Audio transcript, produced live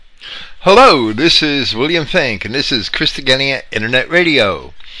Hello, this is William Fink, and this is Christogenea Internet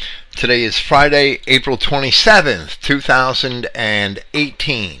Radio. Today is Friday, April 27th,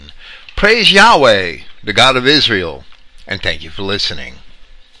 2018. Praise Yahweh, the God of Israel, and thank you for listening.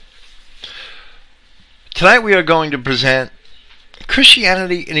 Tonight we are going to present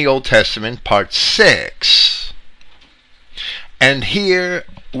Christianity in the Old Testament, Part 6. And here,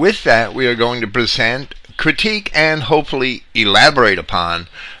 with that, we are going to present, critique, and hopefully elaborate upon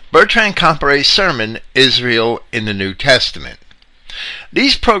Bertrand Comparet's sermon, Israel in the New Testament.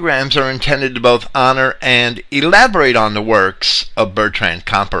 These programs are intended to both honor and elaborate on the works of Bertrand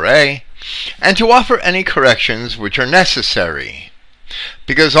Comparet, and to offer any corrections which are necessary.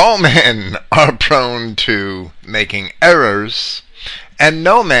 Because all men are prone to making errors, and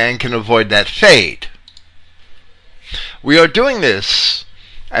no man can avoid that fate. We are doing this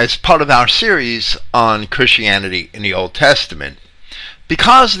as part of our series on Christianity in the Old Testament,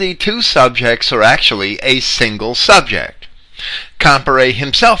 because the two subjects are actually a single subject. Comparet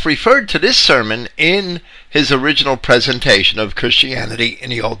himself referred to this sermon in his original presentation of Christianity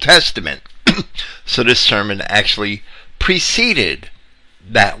in the Old Testament. So this sermon actually preceded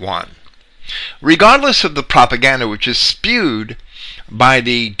that one. Regardless of the propaganda which is spewed by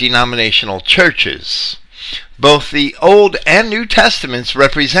the denominational churches, both the Old and New Testaments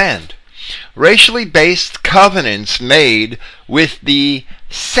represent racially based covenants made with the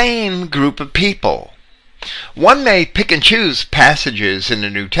same group of people. One may pick and choose passages in the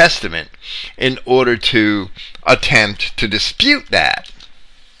New Testament in order to attempt to dispute that.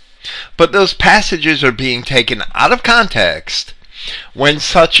 But those passages are being taken out of context when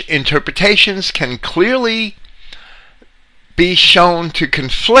such interpretations can clearly be shown to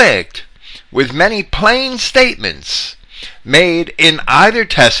conflict with many plain statements made in either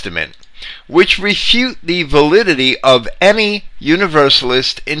testament, which refute the validity of any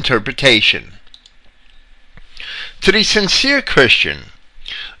universalist interpretation. To the sincere Christian,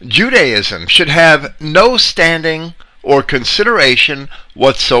 Judaism should have no standing or consideration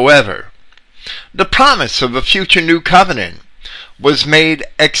whatsoever. The promise of a future new covenant was made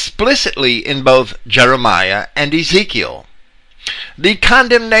explicitly in both Jeremiah and Ezekiel. The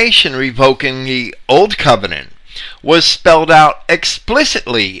condemnation revoking the Old Covenant was spelled out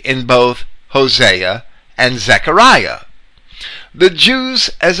explicitly in both Hosea and Zechariah. The Jews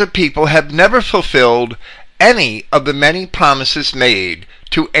as a people have never fulfilled any of the many promises made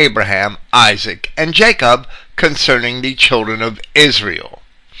to Abraham, Isaac, and Jacob concerning the children of Israel.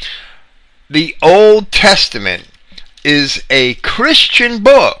 The Old Testament is a Christian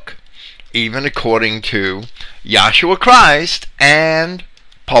book, even according to Yahshua Christ and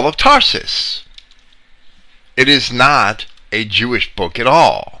Paul of Tarsus. It is not a Jewish book at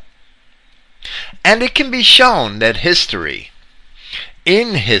all. And it can be shown that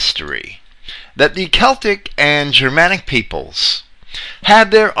in history, that the Celtic and Germanic peoples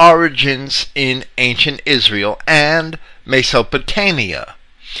had their origins in ancient Israel and Mesopotamia,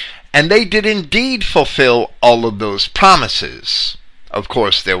 and they did indeed fulfill all of those promises. Of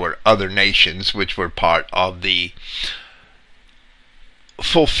course, there were other nations which were part of the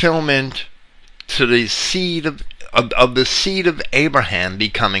fulfillment to the seed of the seed of Abraham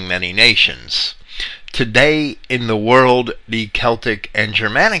becoming many nations. Today in the world, the Celtic and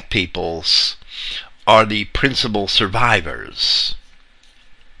Germanic peoples are the principal survivors.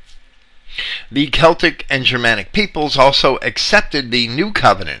 The Celtic and Germanic peoples also accepted the new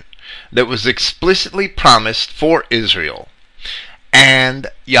covenant that was explicitly promised for Israel, and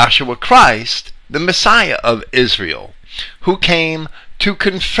Yahshua Christ, the Messiah of Israel, who came to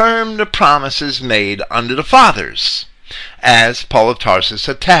confirm the promises made unto the fathers, as Paul of Tarsus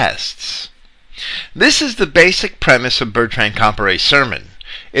attests. This is the basic premise of Bertrand Comparet's sermon.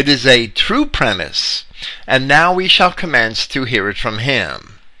 It is a true premise, and now we shall commence to hear it from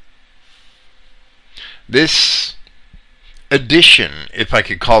him. This edition, if I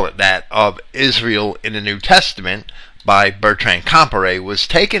could call it that, of Israel in the New Testament by Bertrand Comparet was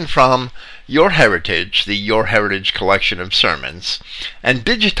taken from Your Heritage, the Your Heritage collection of sermons, and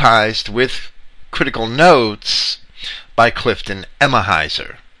digitized with critical notes by Clifton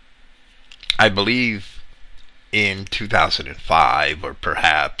Emahiser. I believe in 2005 or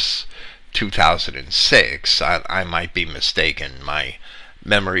perhaps 2006. I might be mistaken. My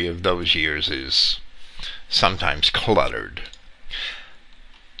memory of those years is sometimes cluttered.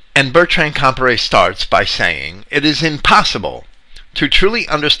 And Bertrand Comparet starts by saying, "It is impossible to truly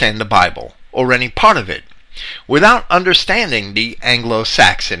understand the Bible, or any part of it, without understanding the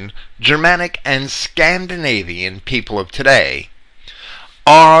Anglo-Saxon, Germanic, and Scandinavian people of today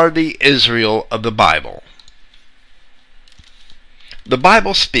are the Israel of the Bible. The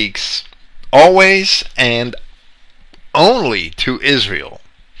Bible speaks always and only to Israel.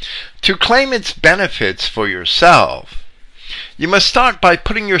 To claim its benefits for yourself, you must start by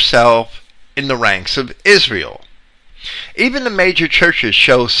putting yourself in the ranks of Israel. Even the major churches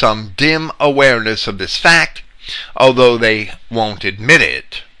show some dim awareness of this fact, although they won't admit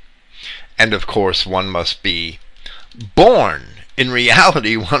it. And of course, one must be born. In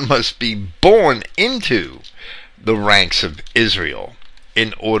reality, one must be born into the ranks of Israel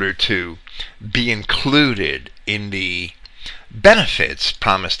in order to be included in the benefits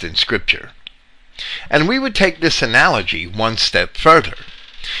promised in Scripture. And we would take this analogy one step further.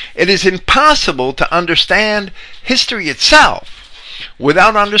 It is impossible to understand history itself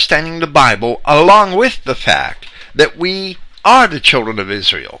without understanding the Bible, along with the fact that we are the children of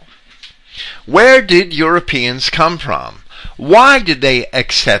Israel. Where did Europeans come from? Why did they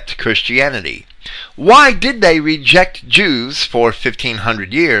accept Christianity? Why did they reject Jews for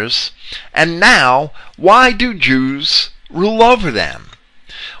 1,500 years? And now, why do Jews rule over them?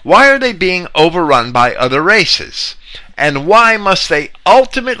 Why are they being overrun by other races? And why must they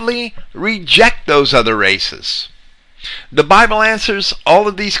ultimately reject those other races? The Bible answers all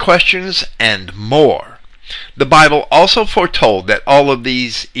of these questions and more. The Bible also foretold that all of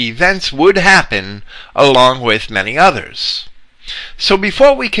these events would happen along with many others. So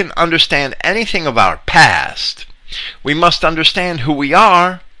before we can understand anything of our past, we must understand who we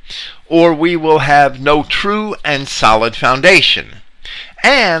are, or we will have no true and solid foundation,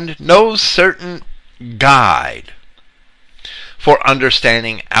 and no certain guide for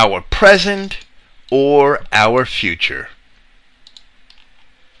understanding our present or our future.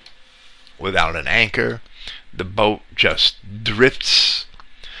 Without an anchor, the boat just drifts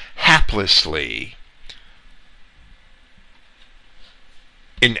haplessly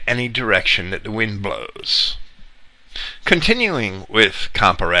in any direction that the wind blows. Continuing with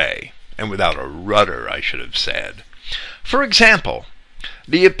Comparet, and without a rudder, I should have said. For example,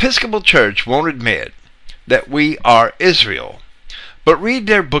 the Episcopal Church won't admit that we are Israel, but read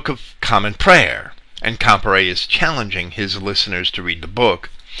their Book of Common Prayer, and Comparet is challenging his listeners to read the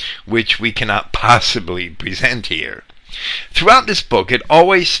book, which we cannot possibly present here. Throughout this book, it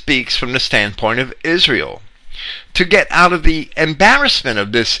always speaks from the standpoint of Israel. To get out of the embarrassment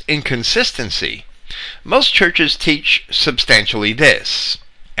of this inconsistency, most churches teach substantially this,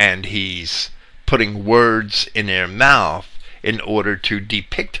 and he's putting words in their mouth in order to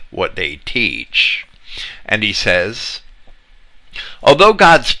depict what they teach. And he says, although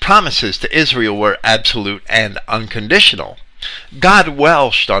God's promises to Israel were absolute and unconditional, God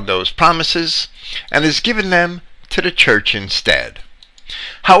welched on those promises and has given them to the church instead.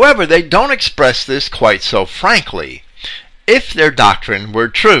 However, they don't express this quite so frankly. If their doctrine were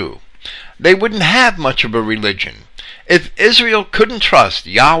true, they wouldn't have much of a religion. If Israel couldn't trust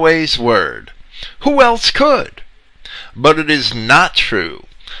Yahweh's word, who else could? But it is not true.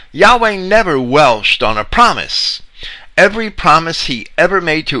 Yahweh never welched on a promise. Every promise he ever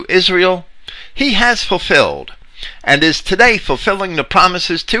made to Israel, he has fulfilled, and is today fulfilling the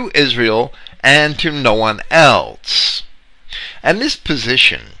promises to Israel and to no one else. And this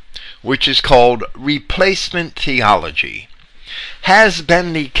position, which is called replacement theology, has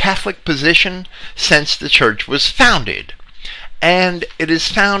been the Catholic position since the church was founded, and it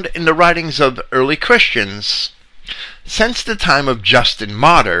is found in the writings of early Christians since the time of Justin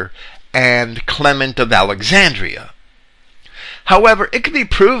Martyr and Clement of Alexandria. However, it can be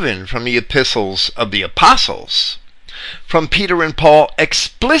proven from the epistles of the apostles, from Peter and Paul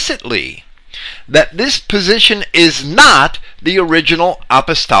explicitly, that this position is not the original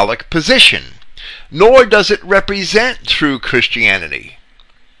apostolic position, nor does it represent true Christianity.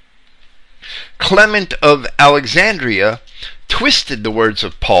 Clement of Alexandria twisted the words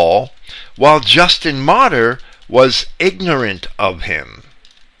of Paul, while Justin Martyr was ignorant of him.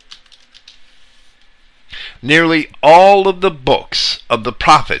 Nearly all of the books of the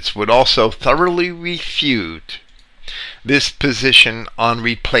prophets would also thoroughly refute this position on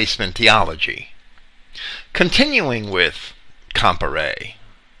replacement theology. Continuing with Comparet.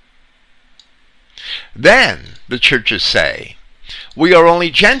 Then the churches say, we are only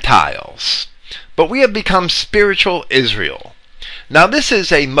Gentiles, but we have become spiritual Israel. Now this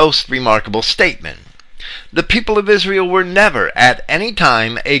is a most remarkable statement. The people of Israel were never at any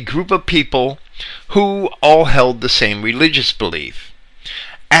time a group of people who all held the same religious belief.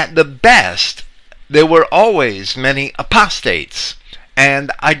 At the best, there were always many apostates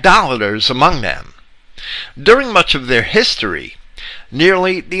and idolaters among them. During much of their history,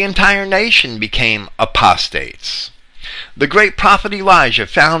 nearly the entire nation became apostates. The great prophet Elijah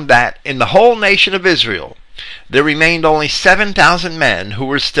found that in the whole nation of Israel there remained only 7,000 men who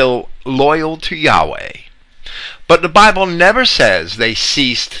were still loyal to Yahweh. But the Bible never says they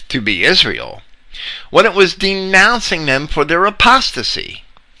ceased to be Israel when it was denouncing them for their apostasy.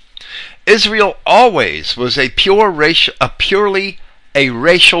 Israel always was purely a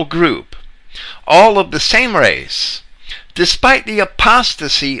racial group, all of the same race, despite the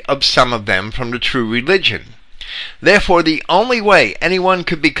apostasy of some of them from the true religion. Therefore, the only way anyone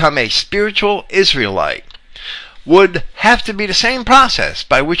could become a spiritual Israelite would have to be the same process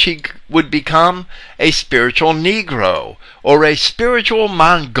by which he would become a spiritual Negro or a spiritual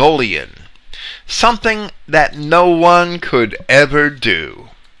Mongolian, something that no one could ever do.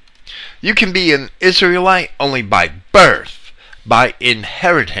 You can be an Israelite only by birth, by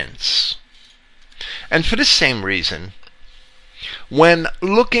inheritance. And for this same reason, when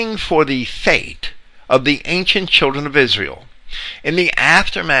looking for the fate of the ancient children of Israel in the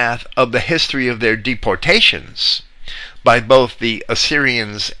aftermath of the history of their deportations by both the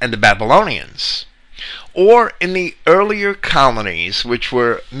Assyrians and the Babylonians, or in the earlier colonies which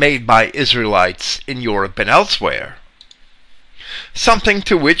were made by Israelites in Europe and elsewhere, something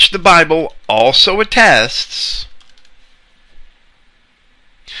to which the Bible also attests,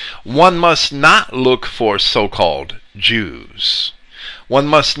 one must not look for so-called Jews. One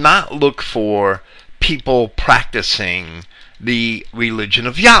must not look for people practicing the religion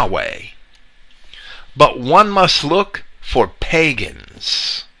of Yahweh, but one must look for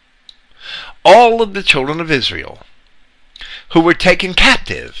pagans. All of the children of Israel who were taken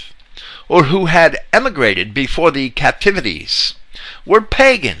captive or who had emigrated before the captivities were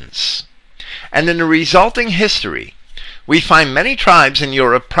pagans, and in the resulting history we find many tribes in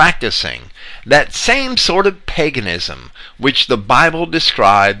Europe practicing that same sort of paganism which the Bible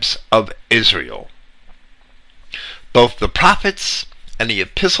describes of Israel. Both the prophets and the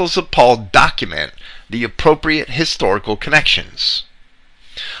epistles of Paul document the appropriate historical connections.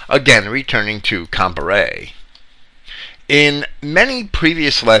 Again, returning to Comparet. In many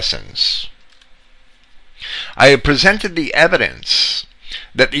previous lessons, I have presented the evidence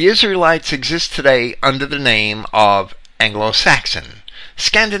that the Israelites exist today under the name of Anglo-Saxon,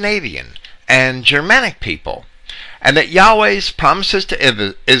 Scandinavian, and Germanic people, and that Yahweh's promises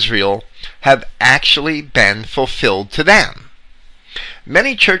to Israel have actually been fulfilled to them.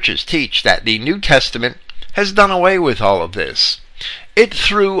 Many churches teach that the New Testament has done away with all of this. It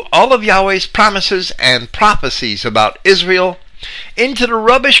threw all of Yahweh's promises and prophecies about Israel into the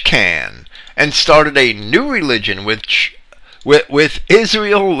rubbish can and started a new religion with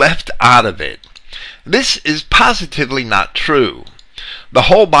Israel left out of it. This is positively not true. The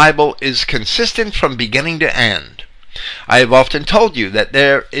whole Bible is consistent from beginning to end. I have often told you that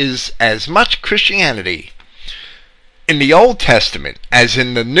there is as much Christianity in the Old Testament as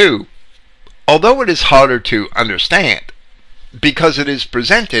in the New, although it is harder to understand because it is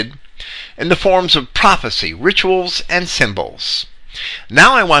presented in the forms of prophecy, rituals, and symbols.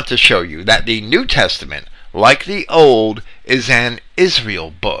 Now I want to show you that the New Testament, like the Old, is an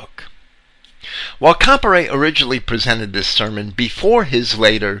Israel book. While Comparet originally presented this sermon before his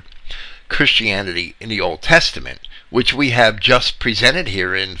later Christianity in the Old Testament, which we have just presented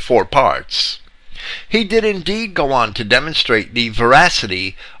here in 4 parts, he did indeed go on to demonstrate the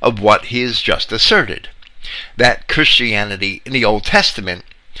veracity of what he has just asserted, that Christianity in the Old Testament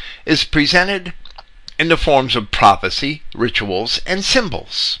is presented in the forms of prophecy, rituals, and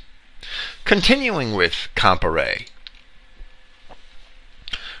symbols. Continuing with Comparet,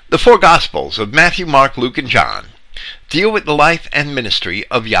 the 4 Gospels of Matthew, Mark, Luke, and John deal with the life and ministry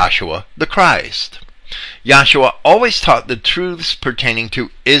of Yahshua the Christ. Yahshua always taught the truths pertaining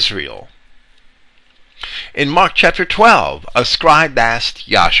to Israel. In Mark chapter 12, a scribe asked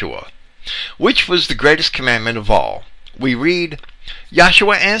Yahshua, "Which was the greatest commandment of all?" We read,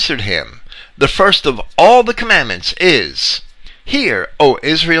 Yahshua answered him, "The first of all the commandments is, 'Hear, O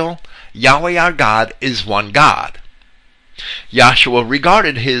Israel, Yahweh our God is one God.'" Yahshua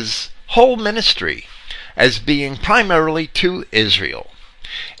regarded his whole ministry as being primarily to Israel.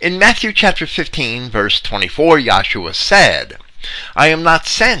 In Matthew chapter 15, verse 24, Yahshua said, "I am not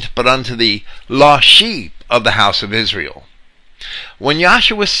sent but unto the lost sheep of the house of Israel." When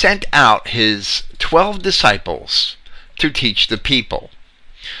Yahshua sent out his 12 disciples to teach the people,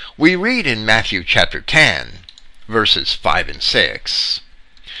 we read in Matthew chapter 10, verses 5 and 6,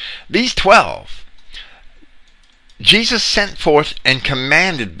 "These 12 Jesus sent forth and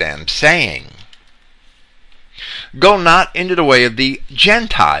commanded them, saying, Go not into the way of the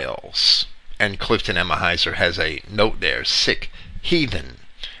Gentiles." And Clifton Emahiser has a note there, sick heathen.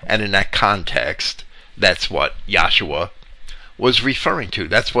 And in that context, that's what Yahshua was referring to.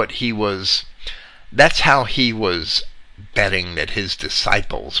 That's what he was That's how he was betting that his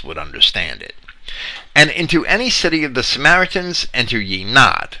disciples would understand it. And into any city of the Samaritans enter ye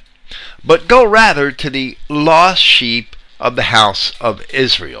not, but go rather to the lost sheep of the house of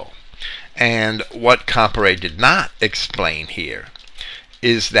Israel. And what Comparet did not explain here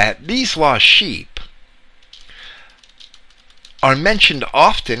is that these lost sheep are mentioned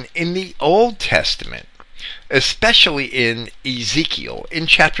often in the Old Testament, especially in Ezekiel, in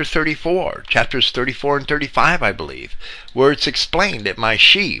chapters 34 and 35, I believe, where it's explained that my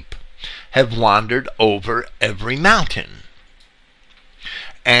sheep have wandered over every mountain.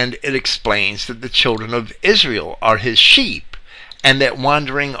 And it explains that the children of Israel are his sheep, and that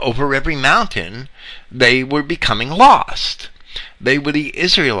wandering over every mountain, they were becoming lost. They were the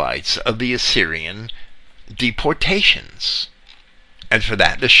Israelites of the Assyrian deportations. And for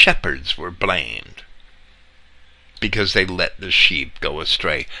that, the shepherds were blamed, because they let the sheep go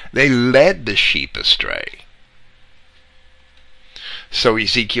astray. They led the sheep astray. So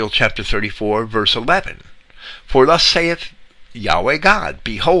Ezekiel chapter 34, verse 11, for thus saith Yahweh God,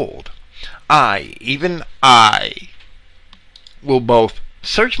 behold, I, even I, will both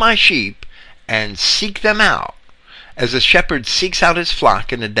search my sheep and seek them out, as a shepherd seeks out his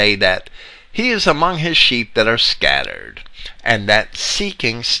flock in the day that he is among his sheep that are scattered. And that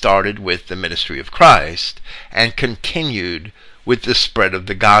seeking started with the ministry of Christ and continued with the spread of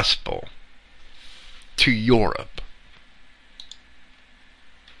the gospel to Europe.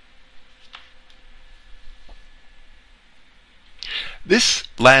 This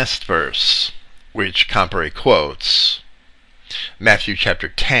last verse, which Comparet quotes, Matthew chapter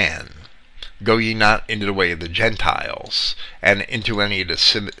 10, go ye not into the way of the Gentiles, and into any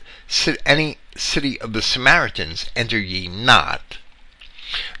city of the Samaritans enter ye not.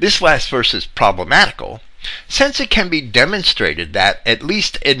 This last verse is problematical, since it can be demonstrated that, at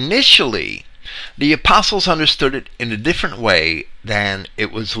least initially, the apostles understood it in a different way than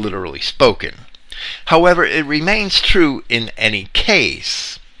it was literally spoken. However, it remains true in any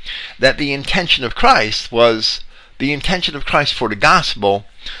case that the intention of Christ for the gospel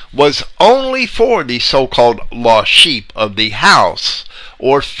was only for the so-called lost sheep of the house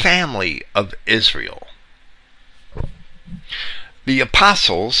or family of Israel. The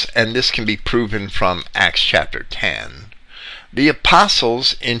apostles, and this can be proven from Acts chapter 10, the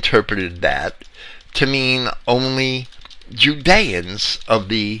apostles interpreted that to mean only Judeans of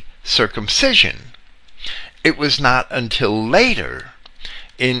the circumcision. It was not until later,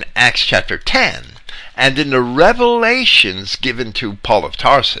 in Acts chapter 10, and in the revelations given to Paul of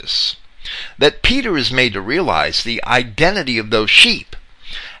Tarsus, that Peter is made to realize the identity of those sheep,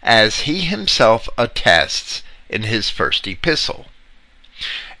 as he himself attests in his first epistle.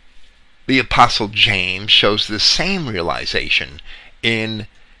 The apostle James shows the same realization in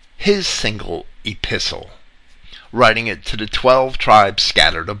his single epistle, writing it to the 12 tribes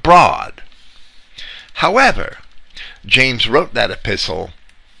scattered abroad. However, James wrote that epistle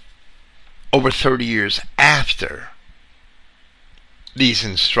over 30 years after these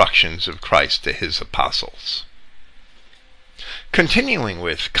instructions of Christ to his apostles. Continuing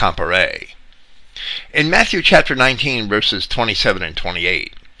with Comparet, in Matthew chapter 19, verses 27 and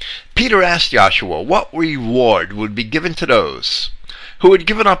 28, Peter asked Joshua what reward would be given to those who had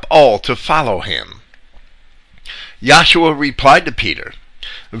given up all to follow him. Joshua replied to Peter,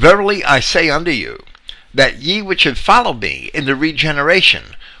 verily I say unto you, that ye which have followed me in the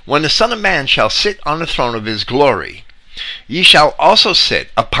regeneration, when the Son of Man shall sit on the throne of his glory, ye shall also sit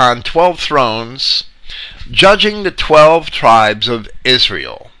upon 12 thrones, judging the 12 tribes of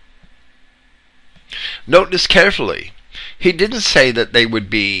Israel. Note this carefully. He didn't say that they would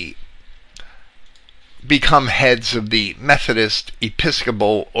become heads of the Methodist,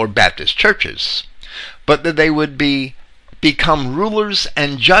 Episcopal, or Baptist churches, but that they would become rulers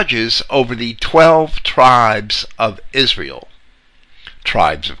and judges over the 12 tribes of Israel.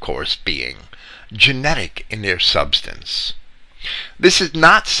 Tribes, of course, being genetic in their substance. This is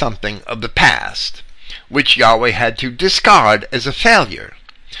not something of the past, which Yahweh had to discard as a failure.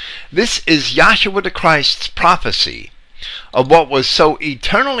 This is Yahshua the Christ's prophecy of what was so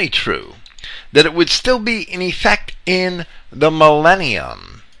eternally true that it would still be in effect in the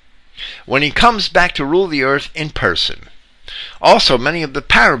millennium, when he comes back to rule the earth in person. Also, many of the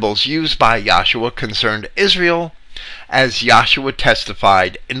parables used by Yahshua concerned Israel, as Yahshua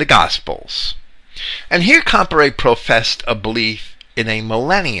testified in the Gospels. And here Comparet professed a belief in a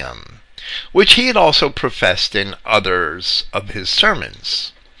millennium, which he had also professed in others of his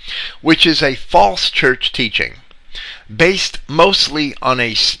sermons, which is a false church teaching, based mostly on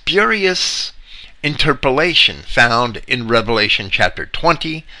a spurious interpolation found in Revelation chapter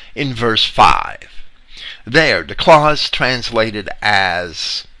 20 in verse 5. There, the clause translated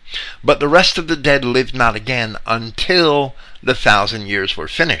as, "But the rest of the dead lived not again until the 1,000 years were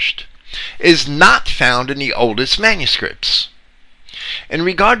finished," is not found in the oldest manuscripts. In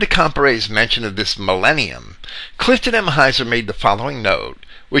regard to Comparet's mention of this millennium, Clifton M. Heiser made the following note,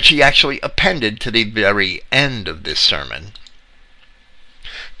 which he actually appended to the very end of this sermon.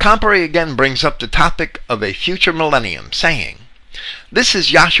 Comparet again brings up the topic of a future millennium, saying, "This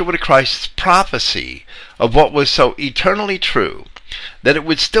is Yahshua the Christ's prophecy of what was so eternally true, that it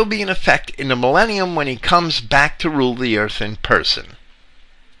would still be in effect in the millennium when he comes back to rule the earth in person."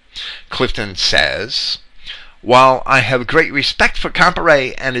 Clifton says, "While I have great respect for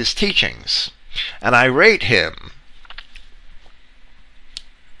Comparet and his teachings, and I rate him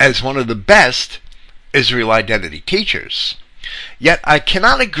as one of the best Israel identity teachers, yet I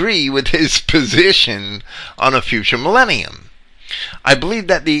cannot agree with his position on a future millennium. I believe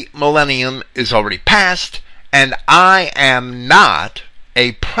that the millennium is already past, and I am not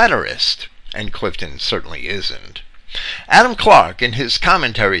a preterist," and Clifton certainly isn't. Adam Clarke, in his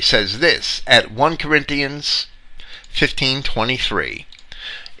commentary, says this at 1 Corinthians 15:23,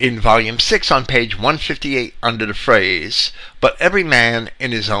 in volume 6 on page 158 under the phrase, "But every man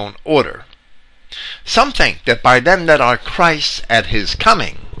in his own order." Some think that by them that are Christ's at his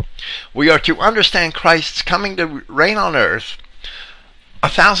coming, we are to understand Christ's coming to reign on earth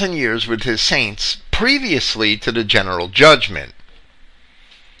 1,000 years with his saints previously to the general judgment.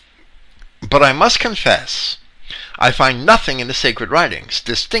 But I must confess, I find nothing in the sacred writings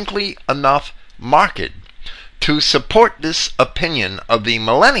distinctly enough marked to support this opinion of the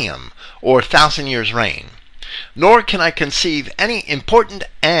millennium or 1,000 years reign, nor can I conceive any important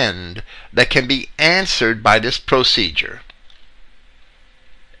end that can be answered by this procedure.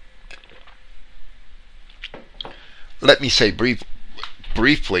 Let me say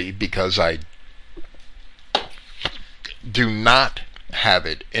briefly, because I do not have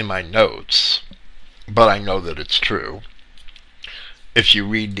it in my notes, but I know that it's true. If you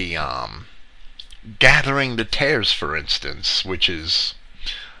read the Gathering the Tares, for instance, which is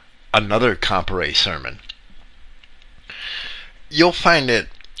another Comparet sermon, you'll find that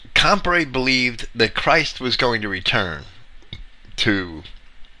Comparet believed that Christ was going to return to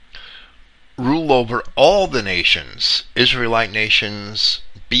rule over all the nations, Israelite nations,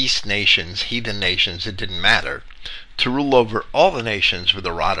 beast nations, heathen nations, it didn't matter, to rule over all the nations with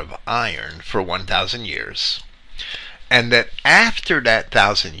a rod of iron for 1,000 years, and that after that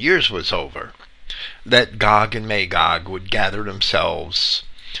 1,000 years was over, that Gog and Magog would gather themselves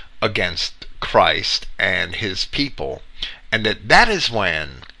against Christ and his people, and that is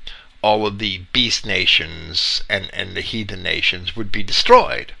when all of the beast nations and the heathen nations would be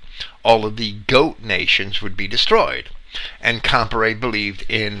destroyed. All of the goat nations would be destroyed. And Comparet believed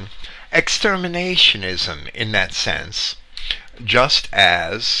in exterminationism in that sense, just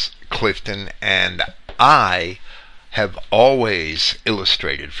as Clifton and I have always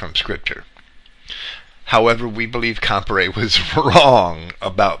illustrated from Scripture. However, we believe Comparet was wrong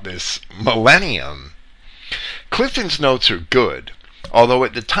about this millennium. Clifton's notes are good, although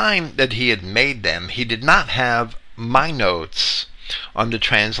at the time that he had made them, he did not have my notes on the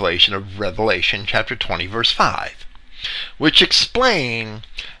translation of Revelation chapter 20, verse 5, which explain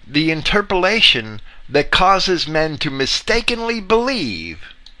the interpolation that causes men to mistakenly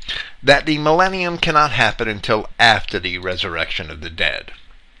believe that the millennium cannot happen until after the resurrection of the dead.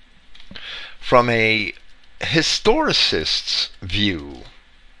 From a historicist's view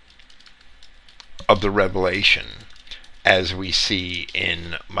of the Revelation, as we see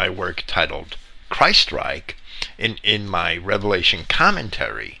in my work titled Christreich, in my Revelation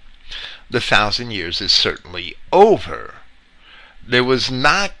commentary, the 1,000 years is certainly over. There was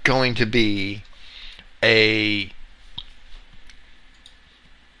not going to be a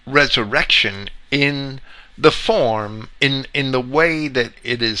resurrection in the form, in the way that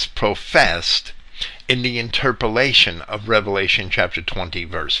it is professed in the interpolation of Revelation chapter 20,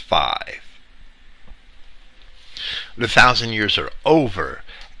 verse 5. The 1,000 years are over,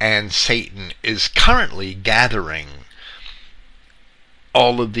 and Satan is currently gathering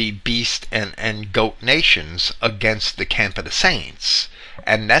all of the beast and goat nations against the camp of the saints.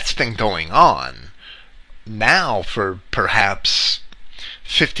 And that's been going on now for perhaps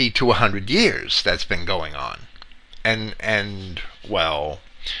 50 to 100 years. That's been going on. And well,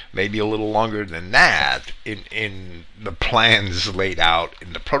 maybe a little longer than that in the plans laid out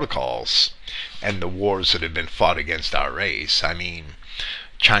in the protocols and the wars that have been fought against our race. I mean,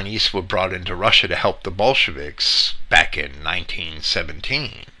 Chinese were brought into Russia to help the Bolsheviks back in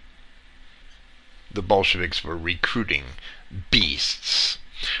 1917. The Bolsheviks were recruiting beasts.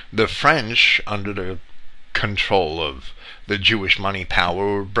 The French, under the control of the Jewish money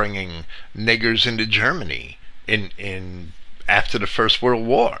power were bringing niggers into Germany in after the First World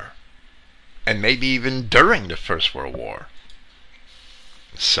War, and maybe even during the First World War.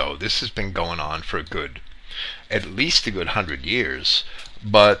 So this has been going on for at least a good 100 years.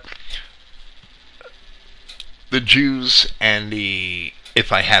 But the Jews and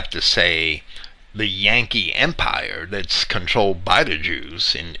if I have to say, the Yankee Empire that's controlled by the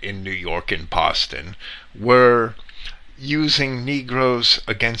Jews in New York and Boston were using Negroes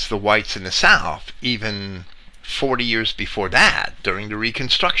against the whites in the South even 40 years before that, during the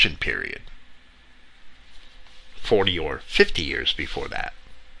Reconstruction period. 40 or 50 years before that.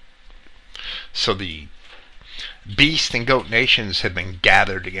 So the beast and goat nations have been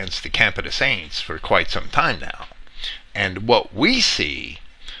gathered against the camp of the saints for quite some time now. And what we see,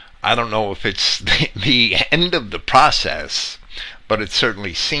 I don't know if it's the end of the process, but it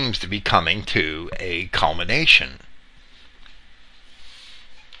certainly seems to be coming to a culmination.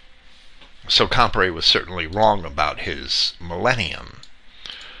 So Comparet was certainly wrong about his millennium.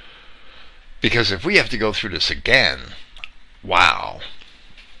 Because if we have to go through this again, wow.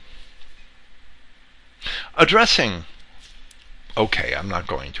 Okay, I'm not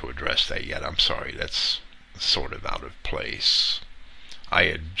going to address that yet. I'm sorry, that's sort of out of place. I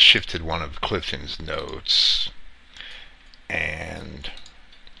had shifted one of Clifton's notes and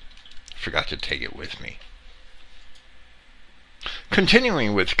forgot to take it with me.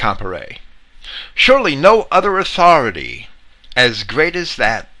 Continuing with Comparet. Surely no other authority as great as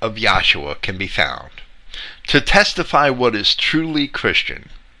that of Yahshua can be found to testify what is truly Christian.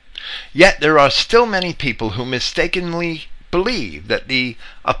 Yet there are still many people who mistakenly believe that the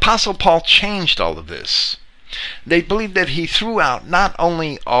Apostle Paul changed all of this. They believe that he threw out not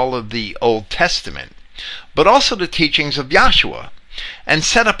only all of the Old Testament, but also the teachings of Yahshua, and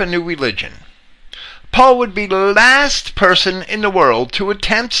set up a new religion. Paul would be the last person in the world to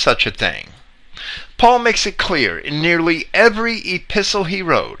attempt such a thing. Paul makes it clear in nearly every epistle he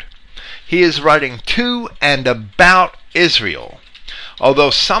wrote, he is writing to and about Israel, although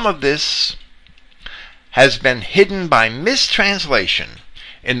some of this has been hidden by mistranslation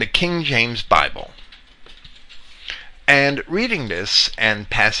in the King James Bible. And reading this and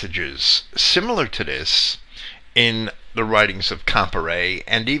passages similar to this in the writings of Comparet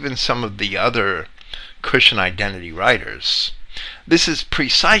and even some of the other Christian identity writers, this is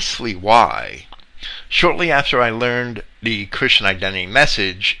precisely why, shortly after I learned the Christian identity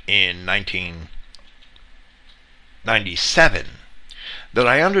message in 1997, that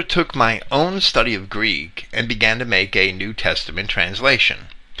I undertook my own study of Greek and began to make a New Testament translation.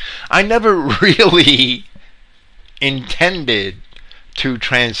 I never really intended to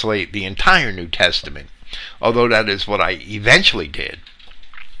translate the entire New Testament, although that is what I eventually did.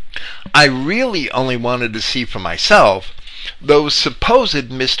 I really only wanted to see for myself those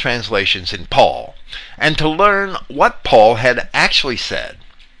supposed mistranslations in Paul, and to learn what Paul had actually said.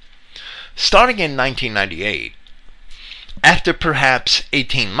 Starting in 1998, after perhaps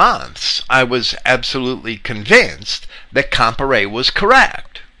 18 months, I was absolutely convinced that Comparet was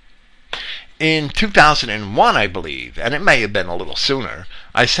correct. In 2001, I believe, and it may have been a little sooner,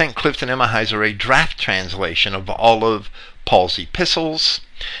 I sent Clifton Emmaheiser a draft translation of all of Paul's epistles,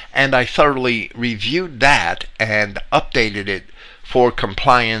 and I thoroughly reviewed that and updated it for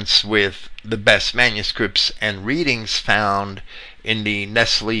compliance with the best manuscripts and readings found in the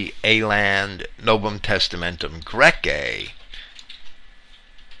Nestle Aland Novum Testamentum Graece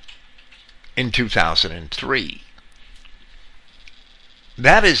in 2003.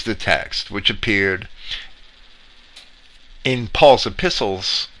 That is the text which appeared in Paul's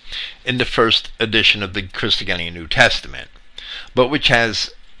epistles in the first edition of the Christogenea New Testament, but which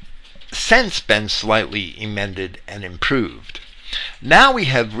has since been slightly amended and improved. Now we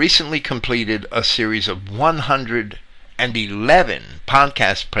have recently completed a series of 111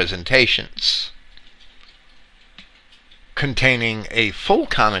 podcast presentations containing a full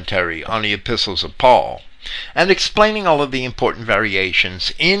commentary on the epistles of Paul and explaining all of the important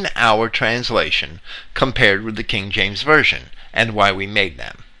variations in our translation compared with the King James Version and why we made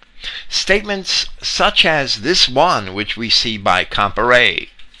them. Statements such as this one, which we see by Comparet,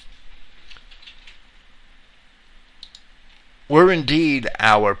 were indeed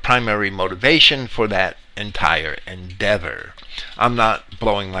our primary motivation for that entire endeavor. I'm not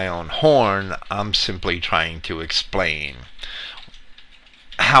blowing my own horn, I'm simply trying to explain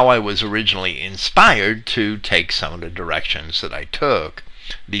how I was originally inspired to take some of the directions that I took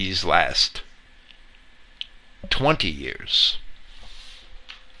these last 20 years.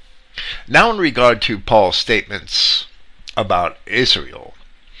 Now in regard to Paul's statements about Israel,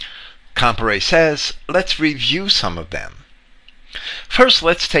 Comparet says, let's review some of them. First,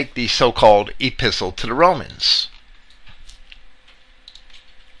 let's take the so-called Epistle to the Romans.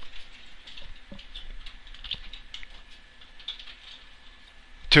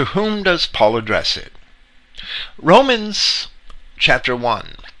 To whom does Paul address it? Romans chapter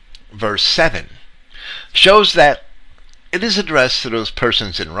 1, verse 7 shows that it is addressed to those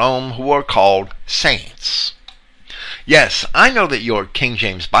persons in Rome who are called saints. Yes, I know that your King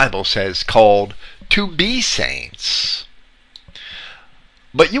James Bible says called to be saints.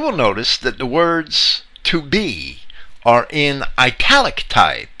 But you will notice that the words to be are in italic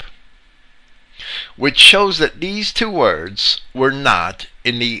type, which shows that these two words were not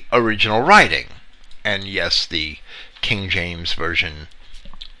in the original writing. And yes, the King James Version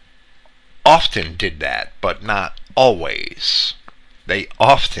often did that, but not always. They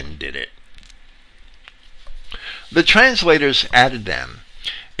often did it. The translators added them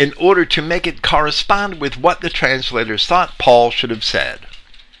in order to make it correspond with what the translators thought Paul should have said.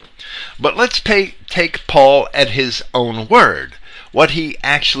 But let's take Paul at his own word, what he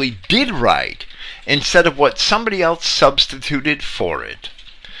actually did write, instead of what somebody else substituted for it.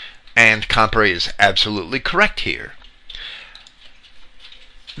 And Comparet is absolutely correct here.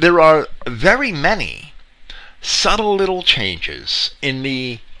 There are very many subtle little changes in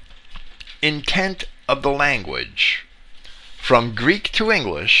the intent of the language from Greek to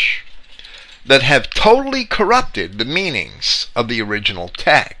English that have totally corrupted the meanings of the original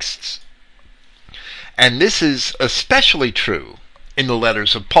texts. And this is especially true in the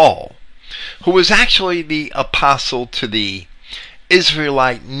letters of Paul, who was actually the apostle to the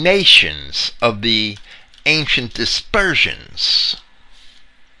Israelite nations of the ancient dispersions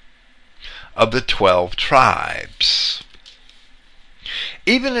of the 12 tribes.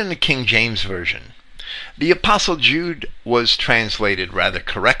 Even in the King James Version, the Apostle Jude was translated rather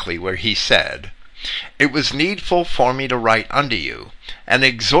correctly, where he said, "It was needful for me to write unto you, and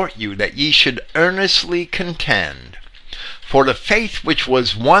exhort you that ye should earnestly contend for the faith which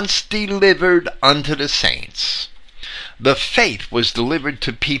was once delivered unto the saints." The faith was delivered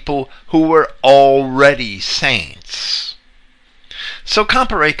to people who were already saints. So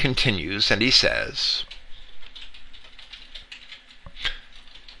Comparet continues, and he says,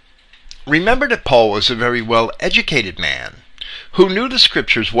 "Remember that Paul was a very well-educated man, who knew the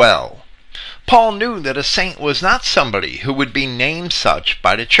Scriptures well. Paul knew that a saint was not somebody who would be named such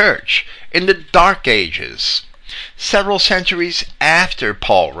by the church in the Dark Ages, several centuries after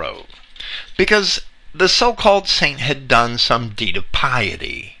Paul wrote, because the so-called saint had done some deed of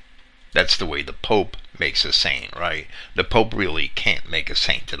piety." That's the way the Pope makes a saint, right? The Pope really can't make a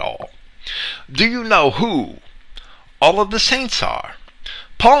saint at all. "Do you know who all of the saints are?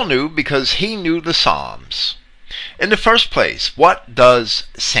 Paul knew because he knew the Psalms. In the first place, what does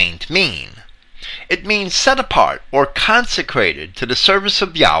saint mean? It means set apart or consecrated to the service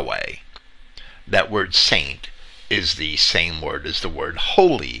of Yahweh. That word saint is the same word as the word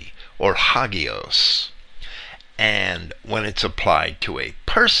holy or hagios. And when it's applied to a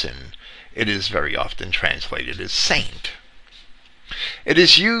person, it is very often translated as saint. It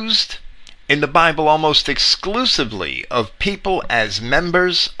is used in the Bible almost exclusively of people as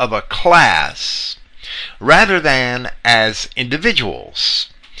members of a class rather than as individuals.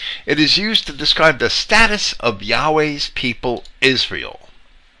 It is used to describe the status of Yahweh's people Israel.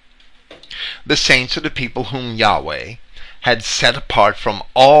 The saints are the people whom Yahweh had set apart from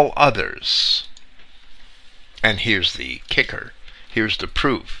all others. And here's the kicker. Here's the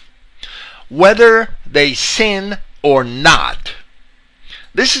proof. Whether they sin or not.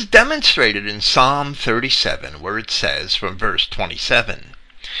 This is demonstrated in Psalm 37, where it says from verse 27,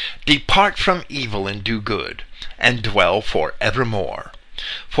 "Depart from evil and do good, and dwell forevermore.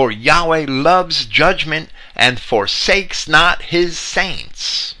 For Yahweh loves judgment and forsakes not his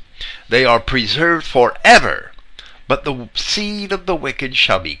saints. They are preserved forever, but the seed of the wicked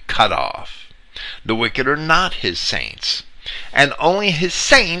shall be cut off." The wicked are not his saints, and only his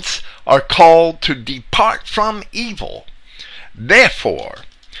saints are called to depart from evil. Therefore,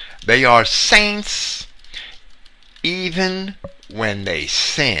 they are saints even when they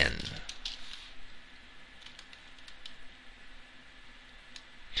sin.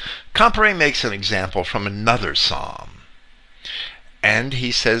 Comparet makes an example from another psalm, and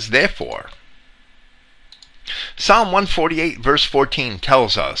he says, therefore, Psalm 148 verse 14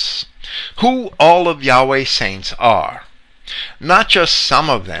 tells us who all of Yahweh's saints are. Not just some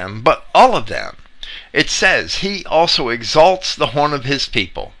of them, but all of them. It says, he also exalts the horn of his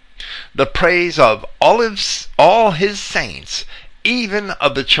people, the praise of all his saints, even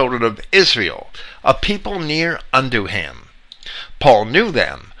of the children of Israel, a people near unto him. Paul knew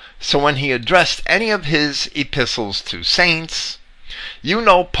them, So when he addressed any of his epistles to saints, you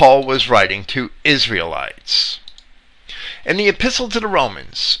know Paul was writing to Israelites. In the Epistle to the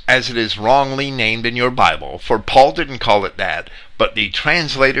Romans, as it is wrongly named in your Bible, for Paul didn't call it that, but the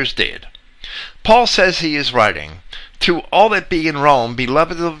translators did, Paul says he is writing to all that be in Rome,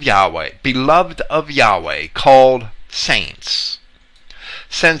 beloved of Yahweh, called saints.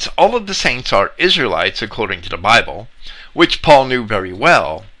 Since all of the saints are Israelites according to the Bible, which Paul knew very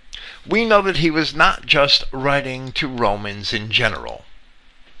well, we know that he was not just writing to Romans in general.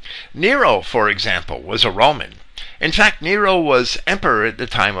 Nero, for example, was a Roman. In fact, Nero was emperor at the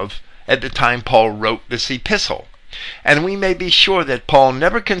time Paul wrote this epistle, and we may be sure that Paul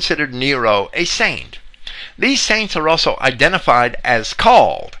never considered Nero a saint. These saints are also identified as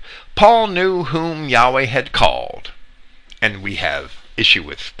called. Paul knew whom Yahweh had called, and we have issue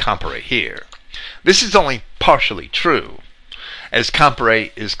with Comparet here. This is only partially true, as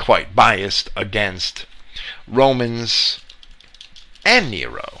Comparet is quite biased against Romans and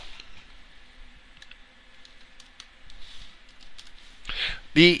Nero.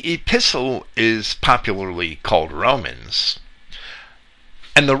 The epistle is popularly called Romans,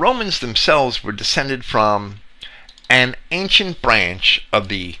 and the Romans themselves were descended from an ancient branch of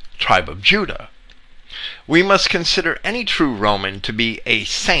the tribe of Judah. We must consider any true Roman to be a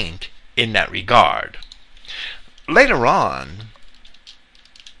saint in that regard. Later on,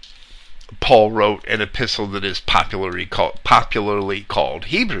 Paul wrote an epistle that is popularly called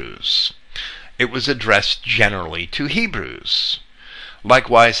Hebrews. It was addressed generally to Hebrews.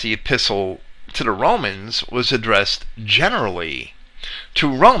 Likewise, the epistle to the Romans was addressed generally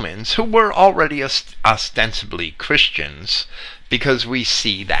to Romans who were already ostensibly Christians, because we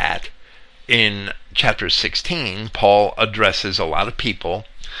see that in chapter 16, Paul addresses a lot of people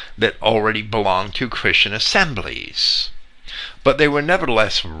that already belonged to Christian assemblies. But they were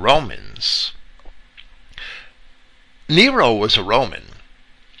nevertheless Romans. Nero was a Roman.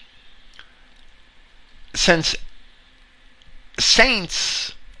 Since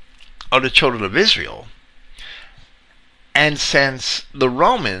saints are the children of Israel, and since the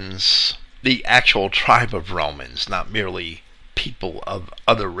Romans, the actual tribe of Romans, not merely people of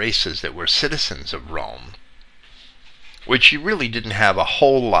other races that were citizens of Rome, which you really didn't have a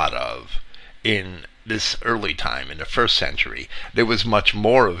whole lot of in this early time, in the 1st century. There was much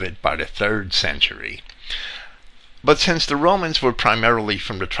more of it by the 3rd century. But since the Romans were primarily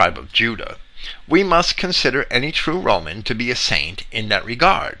from the tribe of Judah, we must consider any true Roman to be a saint in that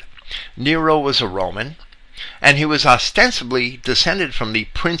regard. Nero was a Roman, and he was ostensibly descended from the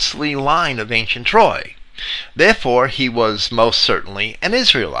princely line of ancient Troy. Therefore, he was most certainly an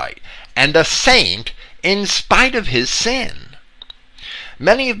Israelite, and a saint in spite of his sin.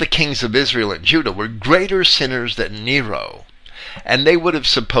 Many of the kings of Israel and Judah were greater sinners than Nero, and they would have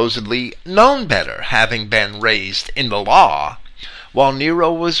supposedly known better, having been raised in the law, while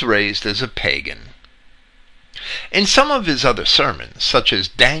Nero was raised as a pagan. In some of his other sermons, such as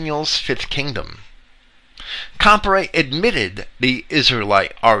Daniel's 5th Kingdom, Comparet admitted the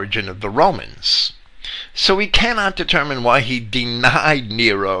Israelite origin of the Romans, so we cannot determine why he denied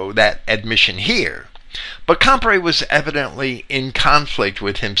Nero that admission here. But Comparet was evidently in conflict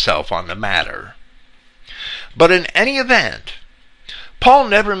with himself on the matter. But in any event, Paul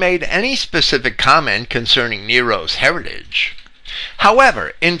never made any specific comment concerning Nero's heritage.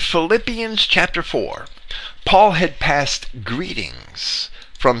 However, in Philippians chapter 4, Paul had passed greetings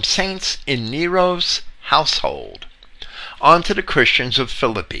from saints in Nero's household onto the Christians of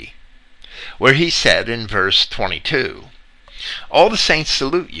Philippi, where he said in verse 22, "All the saints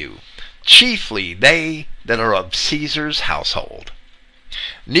salute you, chiefly they that are of Caesar's household."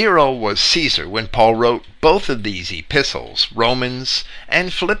 Nero was Caesar when Paul wrote both of these epistles, Romans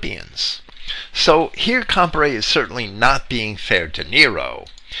and Philippians. So here Comparet is certainly not being fair to Nero,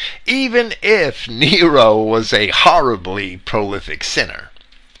 even if Nero was a horribly prolific sinner.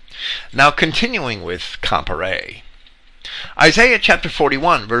 Now continuing with Comparet, Isaiah chapter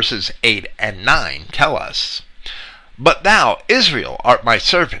 41 verses 8 and 9 tell us, "But thou, Israel, art my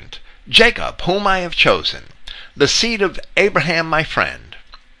servant, Jacob, whom I have chosen, the seed of Abraham my friend.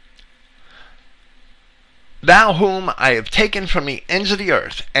 Thou whom I have taken from the ends of the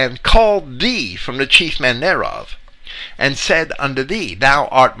earth, and called thee from the chief men thereof, and said unto thee, Thou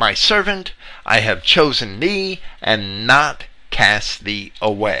art my servant, I have chosen thee, and not cast thee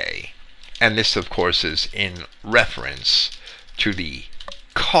away." And this, of course, is in reference to the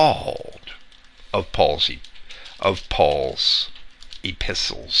called of Paul's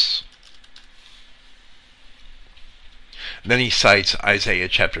epistles. Then he cites Isaiah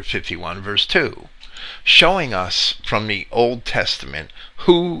chapter 51 verse 2. showing us from the Old Testament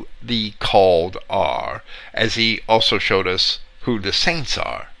who the called are, as he also showed us who the saints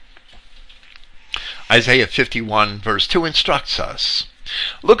are. Isaiah 51 verse 2 instructs us,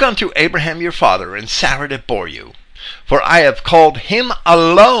 "Look unto Abraham your father and Sarah that bore you, for I have called him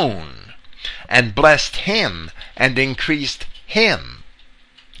alone, and blessed him, and increased him."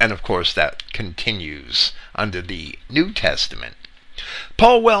 And of course that continues under the New Testament.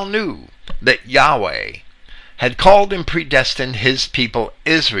 Paul well knew that Yahweh had called and predestined his people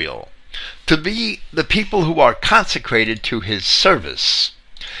Israel to be the people who are consecrated to his service,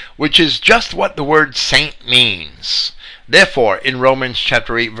 which is just what the word saint means. Therefore, in Romans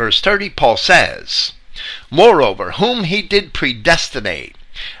chapter 8 verse 30, Paul says, "Moreover, whom he did predestinate,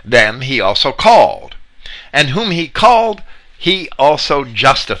 them he also called. And whom he called, he also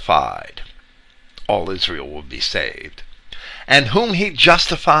justified." All Israel will be saved. "And whom he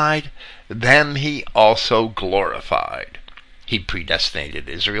justified, them he also glorified." He predestinated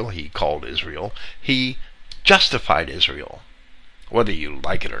Israel, he called Israel, he justified Israel, whether you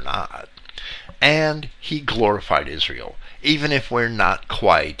like it or not. And he glorified Israel, even if we're not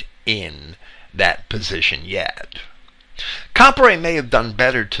quite in that position yet. Comparet may have done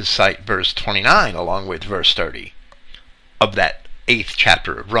better to cite verse 29 along with verse 30 of that 8th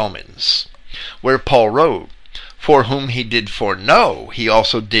chapter of Romans, where Paul wrote, "For whom he did foreknow, he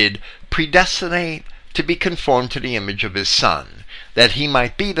also did predestinate to be conformed to the image of his Son, that he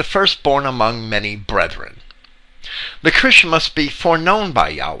might be the firstborn among many brethren." The Christian must be foreknown by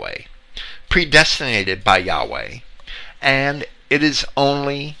Yahweh, predestinated by Yahweh, and it is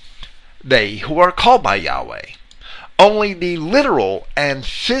only they who are called by Yahweh. Only the literal and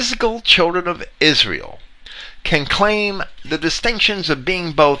physical children of Israel can claim the distinctions of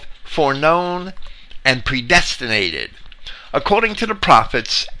being both foreknown and predestinated, according to the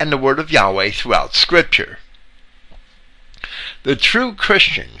prophets and the word of Yahweh throughout Scripture. The true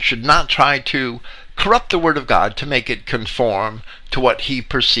Christian should not try to corrupt the word of God to make it conform to what he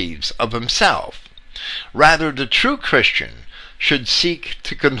perceives of himself. Rather, the true Christian should seek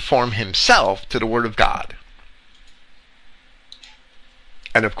to conform himself to the word of God.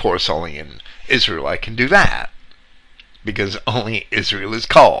 And of course, only in Israel I can do that, because only Israel is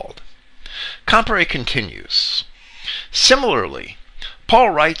called. Comparet continues, "Similarly, Paul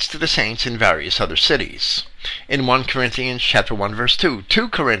writes to the saints in various other cities. In 1 Corinthians chapter 1 verse 2, 2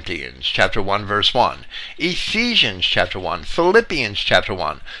 Corinthians chapter 1 verse 1, Ephesians chapter 1, Philippians chapter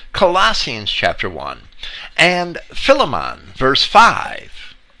 1, Colossians chapter 1, and Philemon verse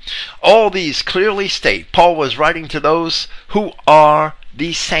 5. All these clearly state Paul was writing to those who are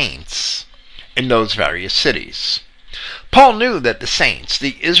the saints in those various cities. Paul knew that the saints,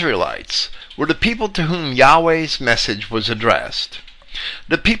 the Israelites, were the people to whom Yahweh's message was addressed,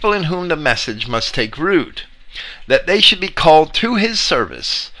 the people in whom the message must take root, that they should be called to his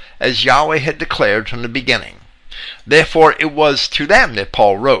service, as Yahweh had declared from the beginning. Therefore it was to them that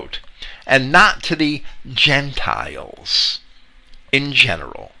Paul wrote, and not to the Gentiles in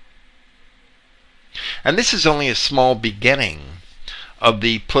general. And this is only a small beginning of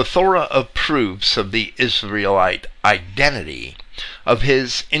the plethora of proofs of the Israelite identity of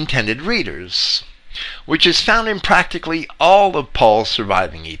his intended readers, which is found in practically all of Paul's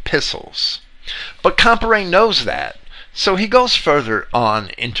surviving epistles. But Comparet knows that, so he goes further on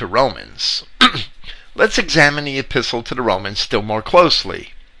into Romans. Let's examine the epistle to the Romans still more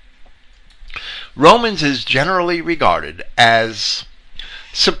closely. Romans is generally regarded as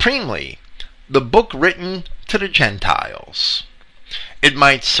supremely the book written to the Gentiles. It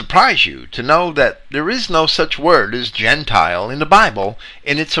might surprise you to know that there is no such word as Gentile in the Bible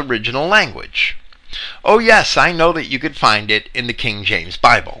in its original language. Oh yes, I know that you could find it in the King James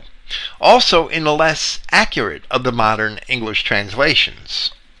Bible, also in the less accurate of the modern English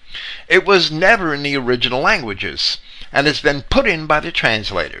translations. It was never in the original languages, and has been put in by the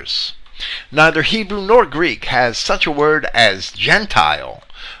translators. Neither Hebrew nor Greek has such a word as Gentile,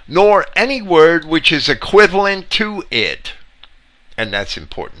 nor any word which is equivalent to it. And that's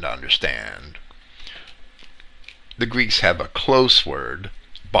important to understand. The Greeks have a close word,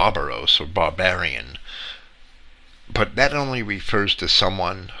 barbaros or barbarian, but that only refers to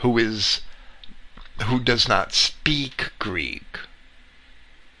someone who does not speak Greek.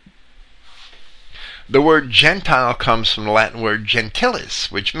 The word Gentile comes from the Latin word gentilis,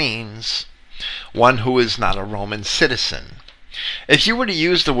 which means one who is not a Roman citizen. If you were to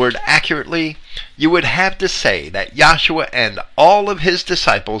use the word accurately, you would have to say that Yahshua and all of his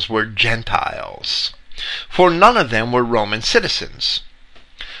disciples were Gentiles, for none of them were Roman citizens.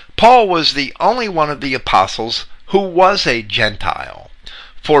 Paul was the only one of the apostles who was a Gentile,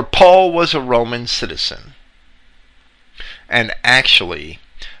 For Paul was a Roman citizen. And actually,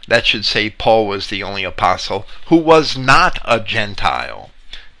 that should say Paul was the only apostle who was not a Gentile,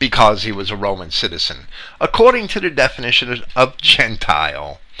 because he was a Roman citizen, according to the definition of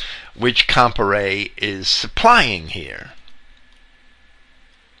Gentile, which Comparet is supplying here.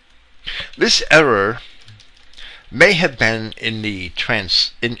 This error may have been in the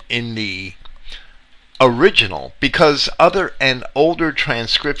original, because other and older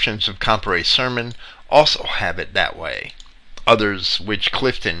transcriptions of Comparet's sermon also have it that way, others which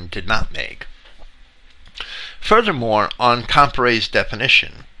Clifton did not make. Furthermore, on Comparet's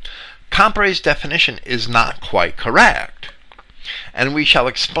definition is not quite correct, and we shall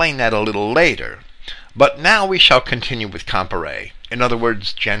explain that a little later. But now we shall continue with Comparet. In other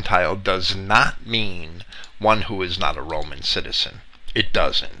words, Gentile does not mean one who is not a Roman citizen. It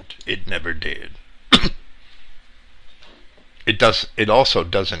doesn't. It never did. It also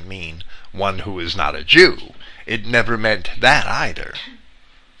doesn't mean one who is not a Jew. It never meant that either.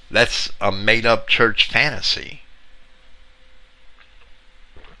 That's a made-up church fantasy.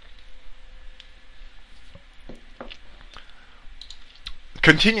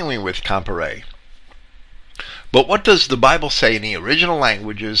 Continuing with Comparet. But what does the Bible say in the original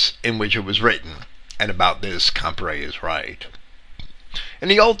languages in which it was written? And about this, Comparet is right. In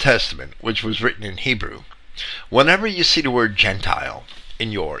the Old Testament, which was written in Hebrew, whenever you see the word Gentile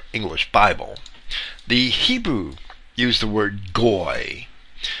in your English Bible, the Hebrew used the word goy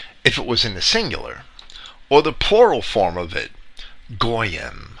if it was in the singular, or the plural form of it,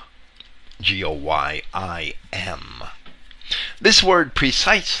 goyim, G-O-Y-I-M. This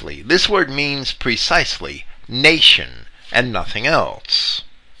word means precisely nation and nothing else.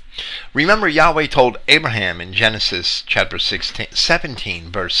 Remember, Yahweh told Abraham in Genesis chapter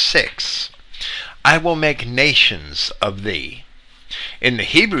 17, verse 6, I will make nations of thee. In the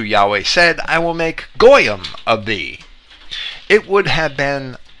Hebrew, Yahweh said, I will make goyim of thee. It would have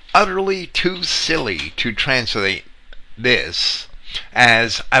been utterly too silly to translate this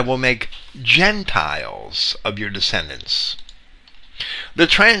as, I will make Gentiles of your descendants. The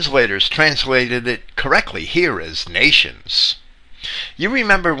translators translated it correctly here as nations. You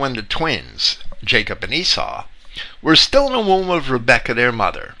remember when the twins, Jacob and Esau, were still in the womb of Rebekah, their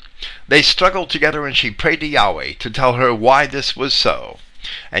mother. They struggled together, and she prayed to Yahweh to tell her why this was so.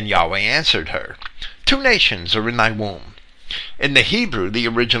 And Yahweh answered her, 2 nations are in thy womb. In the Hebrew, the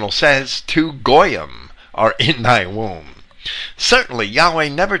original says, 2 goyim are in thy womb. Certainly, Yahweh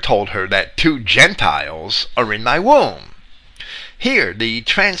never told her that 2 Gentiles are in thy womb. Here, the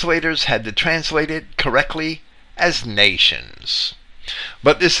translators had to translate it correctly as nations.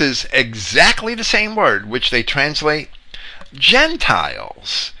 But this is exactly the same word which they translate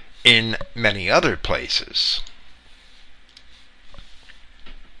Gentiles in many other places.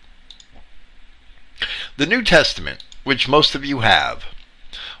 The New Testament, which most of you have,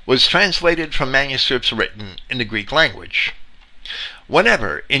 was translated from manuscripts written in the Greek language.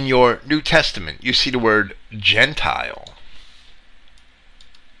 Whenever in your New Testament you see the word Gentile,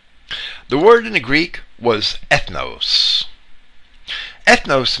 the word in the Greek was ethnos.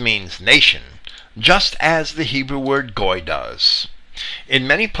 Ethnos means nation, just as the Hebrew word goy does. In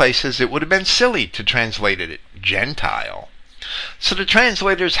many places it would have been silly to translate it Gentile. So the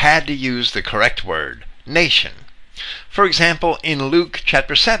translators had to use the correct word, nation. For example, in Luke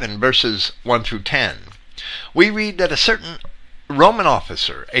chapter 7, verses 1 through 10, we read that a certain Roman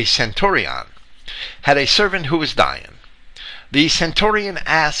officer, a centurion, had a servant who was dying. The centurion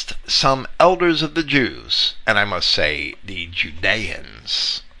asked some elders of the Jews, and I must say the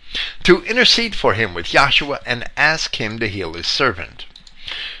Judeans, to intercede for him with Joshua and ask him to heal his servant.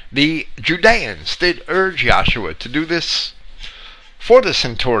 The Judeans did urge Joshua to do this for the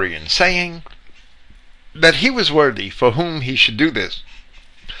centurion, saying that he was worthy for whom he should do this,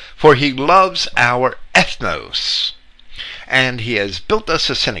 for he loves our ethnos, and he has built us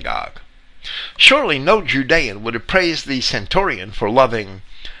a synagogue. Surely no Judean would have praised the centurion for loving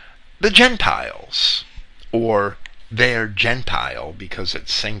the Gentiles, or their Gentile because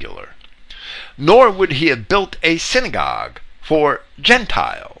it's singular. Nor would he have built a synagogue for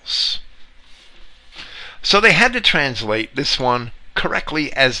Gentiles. So they had to translate this one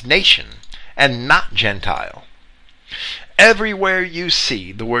correctly as nation and not Gentile. Everywhere you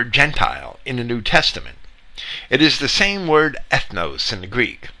see the word Gentile in the New Testament, it is the same word ethnos in the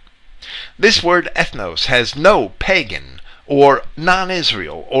Greek. This word ethnos has no pagan or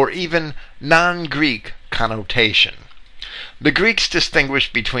non-Israel or even non-Greek connotation. The Greeks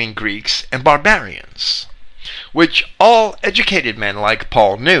distinguished between Greeks and barbarians, which all educated men like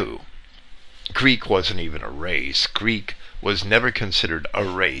Paul knew. Greek wasn't even a race. Greek was never considered a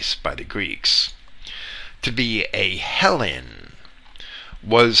race by the Greeks. To be a Hellen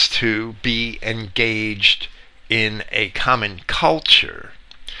was to be engaged in a common culture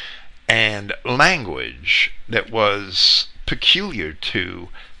and language that was peculiar to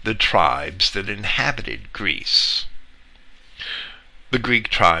the tribes that inhabited Greece. The Greek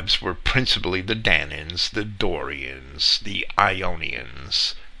tribes were principally the Danaans, the Dorians, the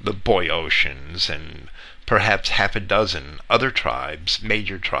Ionians, the Boeotians, and perhaps half a dozen other tribes,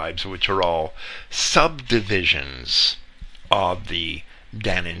 major tribes, which are all subdivisions of the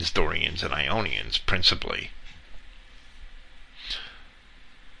Danaans, Dorians, and Ionians, principally.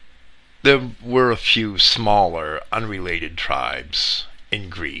 There were a few smaller, unrelated tribes in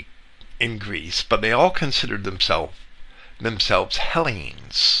Greece, but they all considered themselves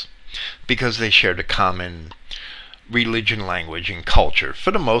Hellenes because they shared a common religion, language, and culture for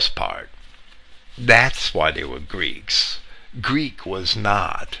the most part. That's why they were Greeks. Greek was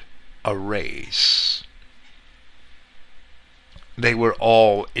not a race. They were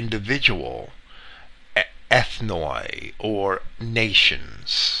all individual ethnoi, or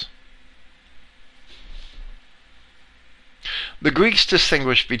nations. The Greeks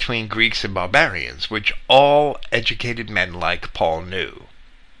distinguished between Greeks and barbarians, which all educated men like Paul knew.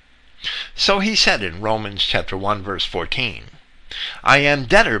 So he said in Romans chapter 1, verse 14, I am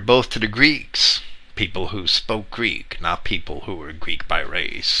debtor both to the Greeks, people who spoke Greek, not people who were Greek by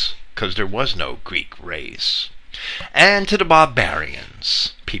race, because there was no Greek race, and to the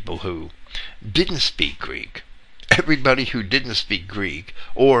barbarians, people who didn't speak Greek. Everybody who didn't speak Greek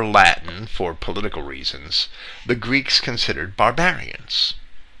or Latin for political reasons, the Greeks considered barbarians.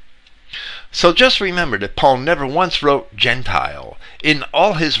 So just remember that Paul never once wrote Gentile in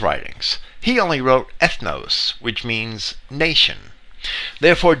all his writings. He only wrote ethnos, which means nation.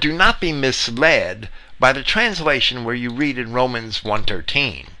 Therefore, do not be misled by the translation where you read in Romans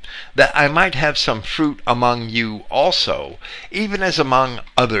 1:13, that I might have some fruit among you also, even as among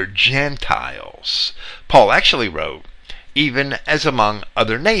other Gentiles. Paul actually wrote, even as among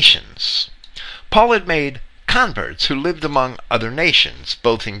other nations. Paul had made converts who lived among other nations,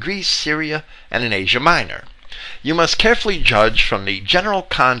 both in Greece, Syria, and in Asia Minor. You must carefully judge from the general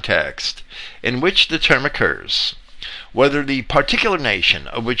context in which the term occurs, whether the particular nation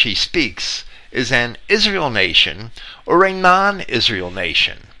of which he speaks is an Israel nation or a non-Israel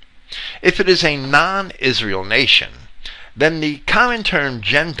nation. If it is a non-Israel nation, then the common term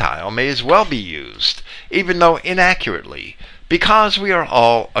Gentile may as well be used, even though inaccurately, because we are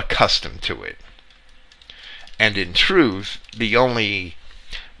all accustomed to it. And in truth, the only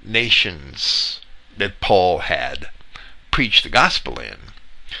nations that Paul had preached the gospel in,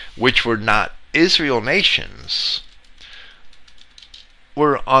 which were not Israel nations,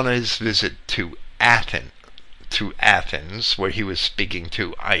 were on his visit to Athens, where he was speaking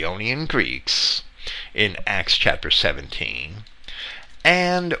to Ionian Greeks in Acts chapter 17,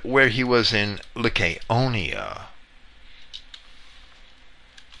 and where he was in Lycaonia,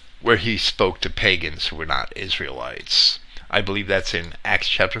 where he spoke to pagans who were not Israelites. I believe that's in Acts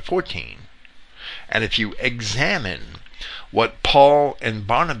chapter 14. And if you examine what Paul and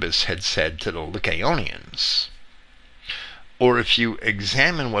Barnabas had said to the Lycaonians, or if you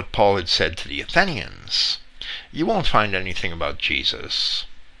examine what Paul had said to the Athenians, you won't find anything about Jesus.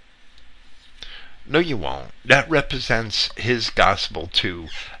 No, you won't. That represents his gospel to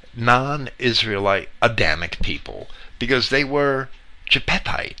non-Israelite Adamic people, because they were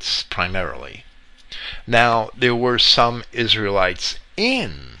Japhethites primarily. Now, there were some Israelites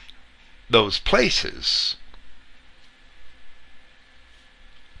in those places,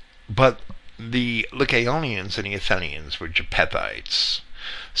 but the Lycaonians and the Athenians were Japhethites.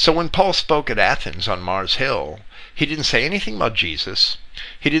 So when Paul spoke at Athens on Mars Hill, he didn't say anything about Jesus.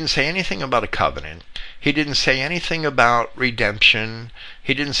 He didn't say anything about a covenant. He didn't say anything about redemption.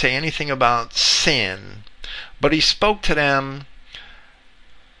 He didn't say anything about sin. But he spoke to them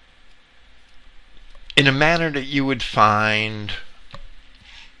in a manner that you would find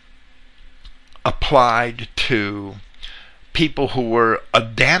applied to people who were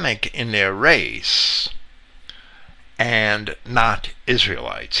Adamic in their race and not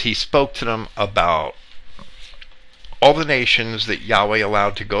Israelites. He spoke to them about all the nations that Yahweh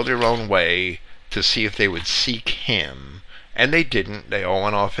allowed to go their own way to see if they would seek him, and they didn't. They all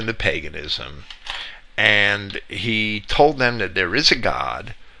went off into paganism. And he told them that there is a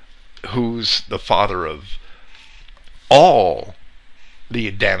God who's the father of all the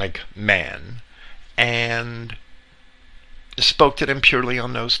Adamic men, and spoke to them purely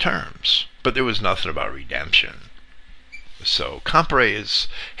on those terms. But there was nothing about redemption. So Comparet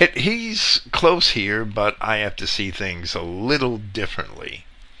he's close here, but I have to see things a little differently.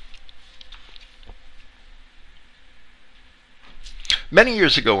 Many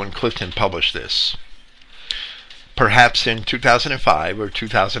years ago when Clifton published this, perhaps in 2005 or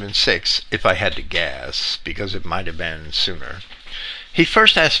 2006, if I had to guess, because it might have been sooner, he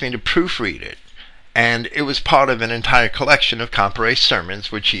first asked me to proofread it, and it was part of an entire collection of Comparet's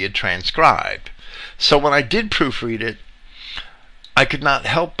sermons which he had transcribed. So when I did proofread it, I could not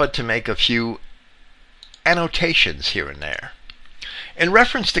help but to make a few annotations here and there. In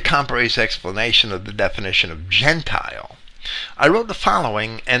reference to Comparet's explanation of the definition of Gentile, I wrote the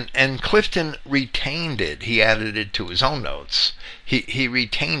following, and Clifton retained it. He added it to his own notes. He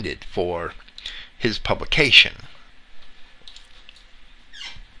retained it for his publication.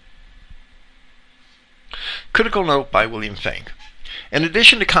 Critical note by William Fink. In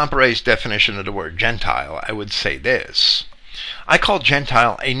addition to Comparet's definition of the word Gentile, I would say this. I call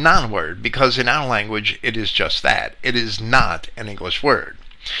Gentile a non-word because in our language it is just that. It is not an English word.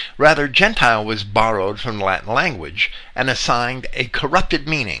 Rather, Gentile was borrowed from the Latin language and assigned a corrupted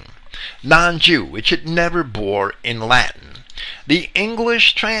meaning, non-Jew, which it never bore in Latin. The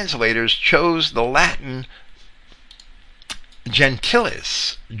English translators chose the Latin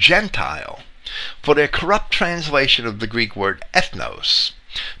gentilis, Gentile, for their corrupt translation of the Greek word ethnos,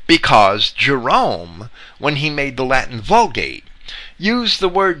 because Jerome, when he made the Latin Vulgate, used the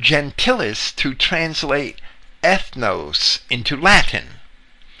word gentilis to translate ethnos into Latin.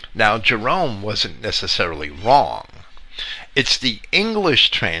 Now, Jerome wasn't necessarily wrong. It's the English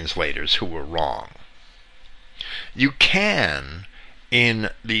translators who were wrong. You can, in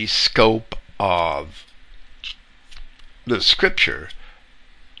the scope of the scripture,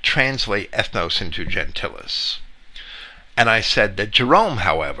 translate ethnos into gentilis. And I said that Jerome,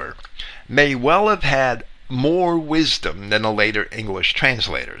 however, may well have had more wisdom than the later English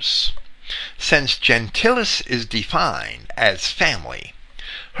translators, since gentilis is defined as family,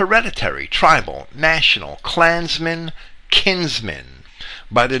 hereditary, tribal, national, clansman, kinsman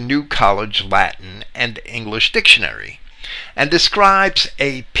by the New College Latin and English Dictionary, and describes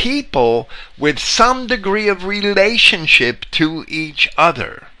a people with some degree of relationship to each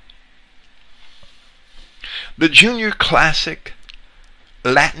other. The Junior Classic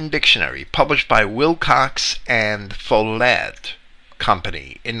Latin Dictionary, published by Wilcox and Follett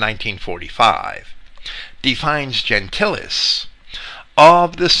Company in 1945, defines gentilis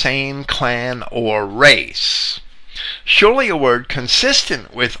of the same clan or race, surely a word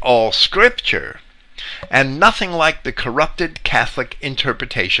consistent with all Scripture, and nothing like the corrupted Catholic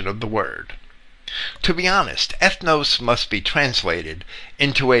interpretation of the word. To be honest, ethnos must be translated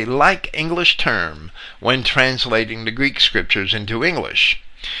into a like English term when translating the Greek Scriptures into English,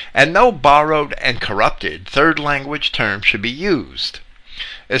 and no borrowed and corrupted third language term should be used,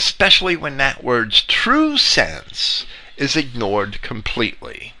 especially when that word's true sense is ignored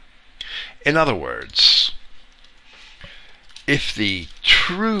completely. In other words, if the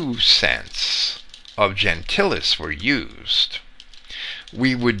true sense of gentilis were used,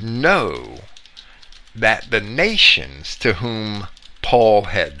 we would know that the nations to whom Paul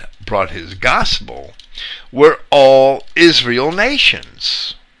had brought his gospel were all Israel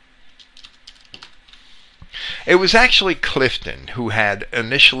nations. It was actually Clifton who had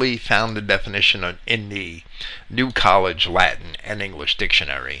initially found the definition in the New College Latin and English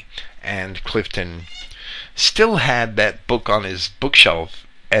Dictionary, and Clifton still had that book on his bookshelf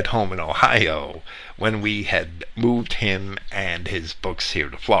at home in Ohio when we had moved him and his books here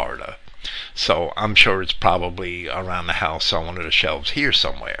to Florida. So I'm sure it's probably around the house on one of the shelves here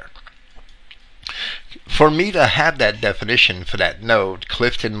somewhere. For me to have that definition for that note,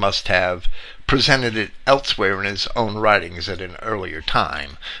 Clifton must have presented it elsewhere in his own writings at an earlier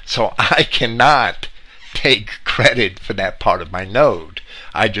time. So I cannot take credit for that part of my note.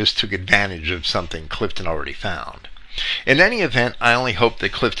 I just took advantage of something Clifton already found. In any event, I only hope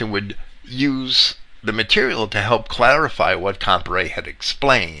that Clifton would use the material to help clarify what Comparet had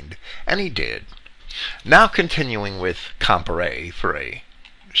explained, and he did. Now continuing with Comparet for a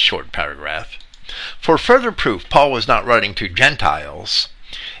short paragraph. For further proof Paul was not writing to Gentiles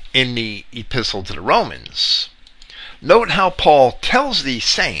in the Epistle to the Romans, note how Paul tells these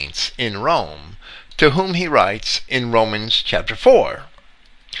saints in Rome, to whom he writes in Romans chapter 4.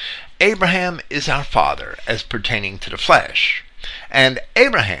 Abraham is our father as pertaining to the flesh, and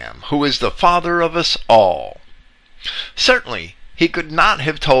Abraham, who is the father of us all. Certainly, he could not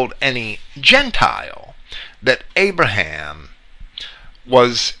have told any Gentile that Abraham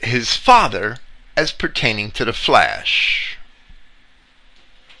was his father as pertaining to the flesh.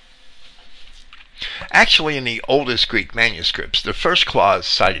 Actually, in the oldest Greek manuscripts, the first clause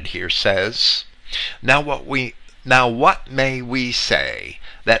cited here says, Now what may we say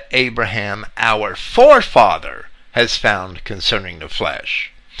that Abraham, our forefather, has found concerning the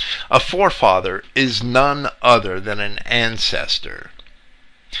flesh? A forefather is none other than an ancestor.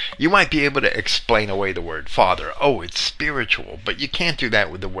 You might be able to explain away the word father. Oh, it's spiritual, but you can't do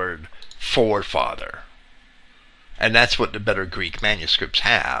that with the word forefather. And that's what the better Greek manuscripts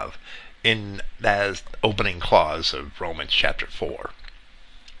have in that opening clause of Romans chapter 4.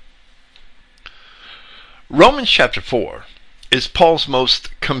 Romans chapter 4 is Paul's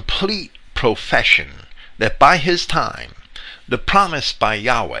most complete profession that by his time, the promise by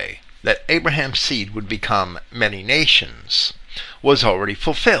Yahweh that Abraham's seed would become many nations was already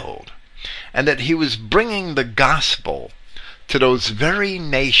fulfilled, and that he was bringing the gospel to those very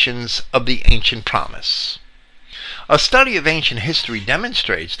nations of the ancient promise. A study of ancient history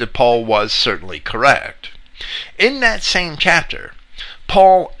demonstrates that Paul was certainly correct. In that same chapter,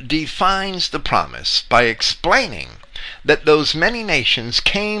 Paul defines the promise by explaining that those many nations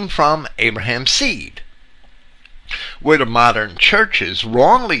came from Abraham's seed, where the modern churches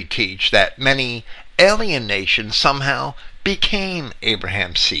wrongly teach that many alien nations somehow became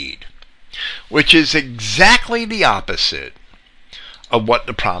Abraham's seed, which is exactly the opposite of what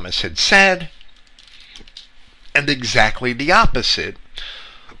the promise had said, and exactly the opposite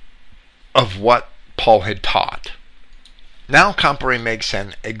of what Paul had taught. Now Comparet makes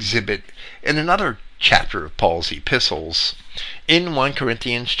an exhibit in another chapter of Paul's epistles, in 1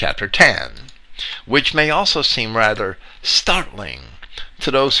 Corinthians chapter 10, which may also seem rather startling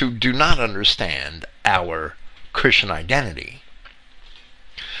to those who do not understand our Christian identity.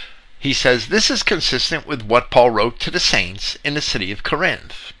 He says, this is consistent with what Paul wrote to the saints in the city of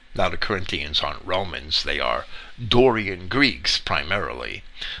Corinth. Now the Corinthians aren't Romans, they are Dorian Greeks primarily,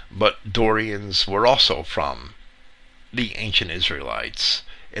 but Dorians were also from the ancient Israelites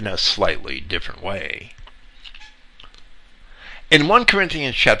in a slightly different way. In 1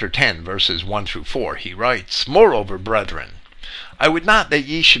 Corinthians chapter 10, verses 1 through 4, he writes, Moreover, brethren, I would not that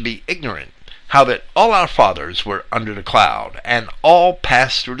ye should be ignorant how that all our fathers were under the cloud, and all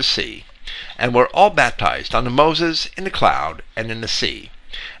passed through the sea, and were all baptized unto Moses in the cloud and in the sea,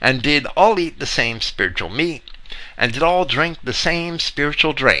 and did all eat the same spiritual meat, and did all drink the same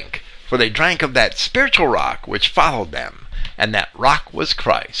spiritual drink, for they drank of that spiritual rock which followed them, and that rock was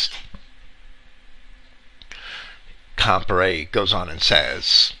Christ. Comparet goes on and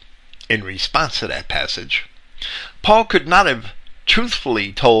says, in response to that passage, Paul could not have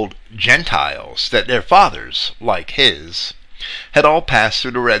truthfully told Gentiles that their fathers, like his, had all passed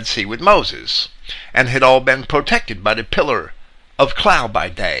through the Red Sea with Moses, and had all been protected by the pillar of cloud by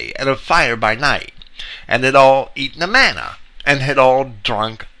day and of fire by night, and had all eaten the manna, and had all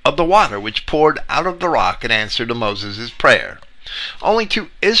drunk of the water which poured out of the rock in answer to Moses' prayer. Only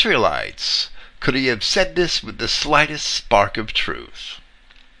to Israelites could he have said this with the slightest spark of truth.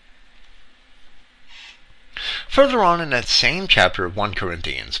 Further on in that same chapter of 1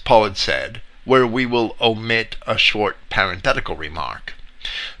 Corinthians, Paul had said, where we will omit a short parenthetical remark,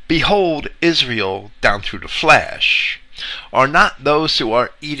 Behold, Israel down through the flesh are not those who are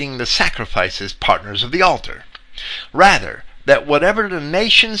eating the sacrifices partners of the altar. Rather, that whatever the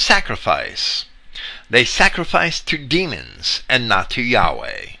nations sacrifice, they sacrifice to demons and not to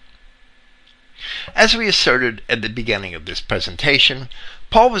Yahweh. As we asserted at the beginning of this presentation,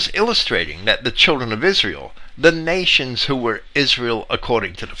 Paul was illustrating that the children of Israel, the nations who were Israel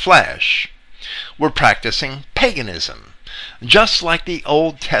according to the flesh, were practicing paganism, just like the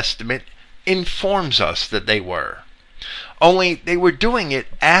Old Testament informs us that they were. Only they were doing it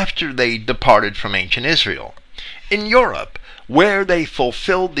after they departed from ancient Israel, in Europe, where they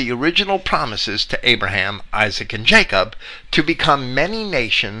fulfilled the original promises to Abraham, Isaac, and Jacob to become many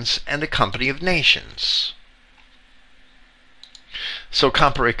nations and a company of nations. So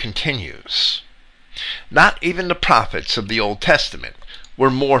Comparet continues, Not even the prophets of the Old Testament were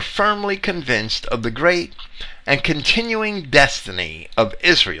more firmly convinced of the great and continuing destiny of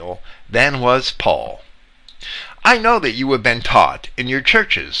Israel than was Paul. I know that you have been taught in your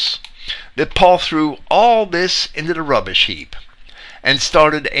churches that Paul threw all this into the rubbish heap and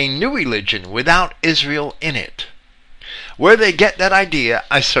started a new religion without Israel in it. Where they get that idea,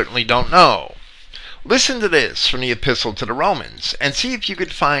 I certainly don't know. Listen to this from the Epistle to the Romans and see if you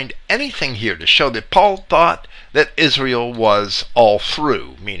could find anything here to show that Paul thought that Israel was all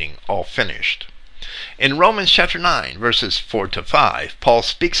through, meaning all finished. In Romans chapter 9, verses 4 to 5, Paul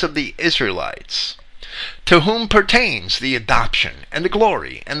speaks of the Israelites, to whom pertains the adoption and the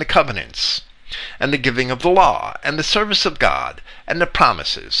glory and the covenants, and the giving of the law, and the service of God, and the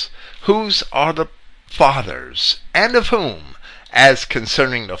promises, whose are the fathers, and of whom, as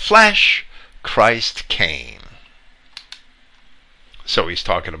concerning the flesh, Christ came. So he's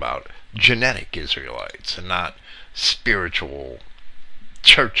talking about genetic Israelites and not spiritual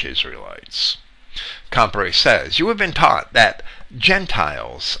church Israelites. Comparet says, you have been taught that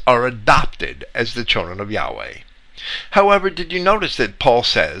Gentiles are adopted as the children of Yahweh. However, did you notice that Paul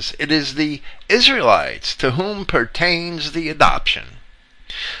says it is the Israelites to whom pertains the adoption?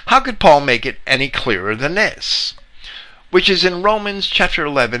 How could Paul make it any clearer than this? Which is in Romans chapter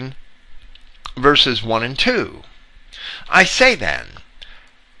 11, verses 1 and 2. I say then,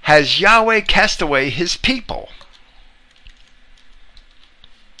 has Yahweh cast away his people?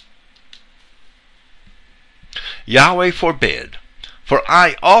 Yahweh forbid, for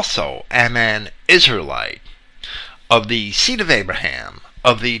I also am an Israelite, of the seed of Abraham,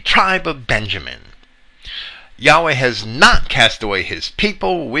 of the tribe of Benjamin. Yahweh has not cast away his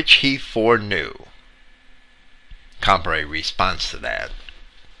people which he foreknew. Comparet responds to that.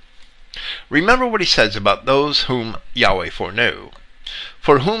 Remember what he says about those whom Yahweh foreknew.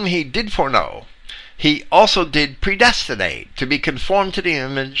 For whom he did foreknow, he also did predestinate to be conformed to the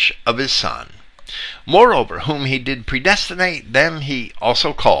image of his Son. Moreover, whom he did predestinate, them he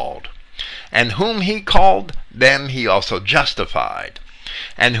also called. And whom he called, them he also justified.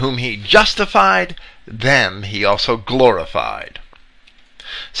 And whom he justified, them he also glorified.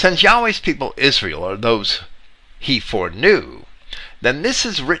 Since Yahweh's people Israel are those he foreknew, then this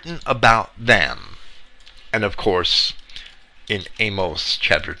is written about them. And of course, in Amos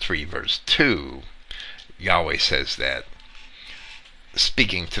chapter 3, verse 2, Yahweh says that,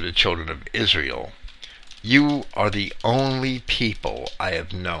 speaking to the children of Israel, you are the only people I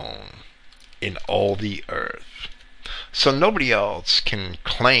have known in all the earth. So nobody else can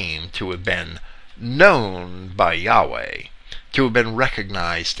claim to have been known by Yahweh, to have been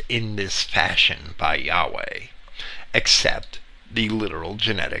recognized in this fashion by Yahweh, except the literal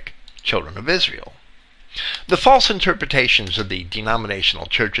genetic children of Israel. The false interpretations of the denominational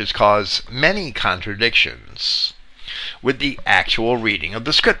churches cause many contradictions with the actual reading of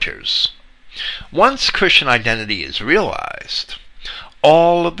the scriptures. Once Christian identity is realized,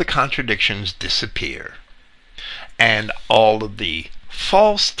 all of the contradictions disappear, and all of the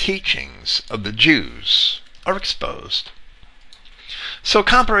false teachings of the Jews are exposed. So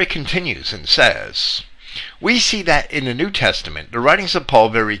Comparet continues and says, we see that in the New Testament, the writings of Paul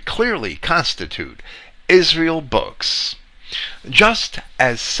very clearly constitute Israel books, just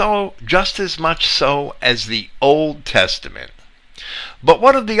as much so as the Old Testament. But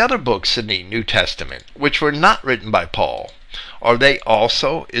what of the other books in the New Testament, which were not written by Paul? Are they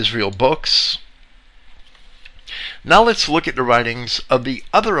also Israel books? Now let's look at the writings of the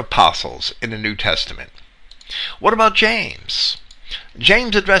other apostles in the New Testament. What about James?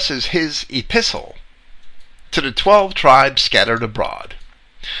 James addresses his epistle to the 12 tribes scattered abroad.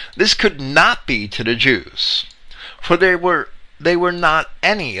 This could not be to the Jews, for they were not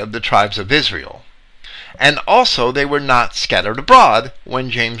any of the tribes of Israel, and also they were not scattered abroad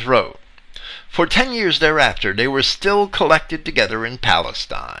when James wrote. For 10 years thereafter they were still collected together in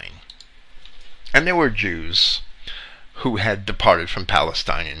Palestine. And there were Jews who had departed from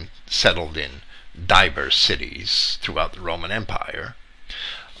Palestine and settled in diverse cities throughout the Roman Empire,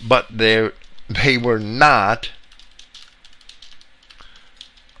 but they were not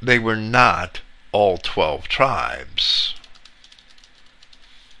all 12 tribes.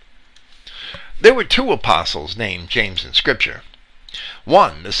 There were 2 apostles named James in Scripture.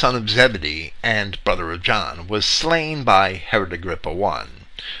 One, the son of Zebedee and brother of John, was slain by Herod Agrippa I,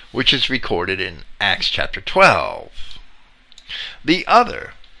 which is recorded in Acts chapter 12. The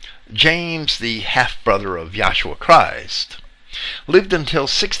other, James, the half-brother of Yahshua Christ, lived until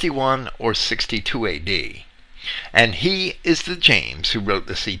 61 or 62 A.D., and he is the James who wrote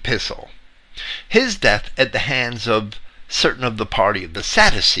this epistle. His death at the hands of certain of the party of the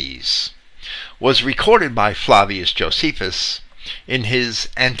Sadducees was recorded by Flavius Josephus in his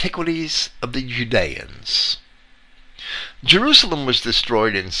Antiquities of the Judeans. Jerusalem was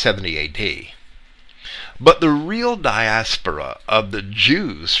destroyed in 70 A.D., but the real diaspora of the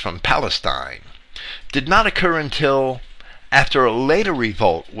Jews from Palestine did not occur until after a later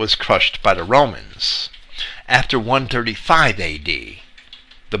revolt was crushed by the Romans, after 135 A.D.,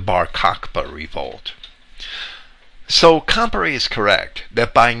 the Bar Kokhba revolt. So Comparet is correct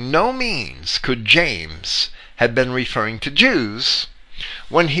that by no means could James have been referring to Jews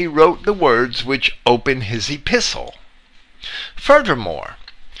when he wrote the words which open his epistle. Furthermore,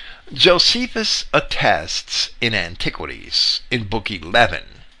 Josephus attests in Antiquities, in Book 11,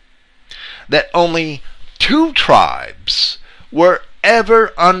 that only 2 tribes were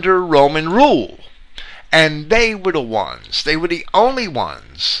ever under Roman rule. And they were the only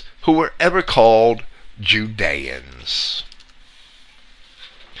ones who were ever called Judeans.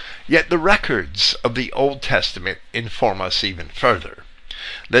 Yet the records of the Old Testament inform us even further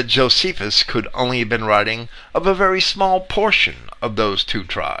that Josephus could only have been writing of a very small portion of those 2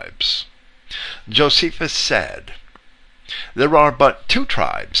 tribes. Josephus said, "There are but 2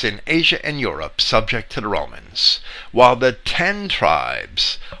 tribes in Asia and Europe subject to the Romans, while the 10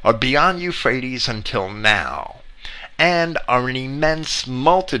 tribes are beyond Euphrates until now, and are an immense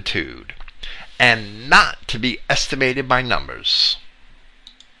multitude, and not to be estimated by numbers."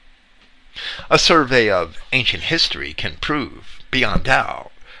 A survey of ancient history can prove, beyond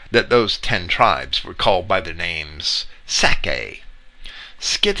doubt, that those 10 tribes were called by the names Sake,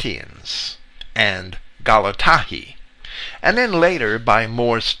 Scythians, and Galatahi, and then later by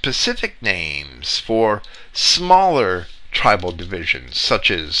more specific names for smaller tribal divisions such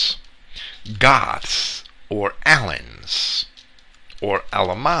as Goths or Alans or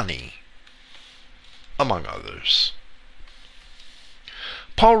Alemanni, among others.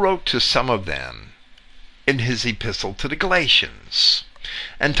 Paul wrote to some of them in his epistle to the Galatians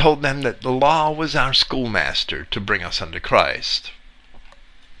and told them that the law was our schoolmaster to bring us unto Christ.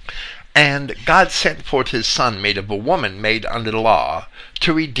 And God sent forth his Son, made of a woman made under the law,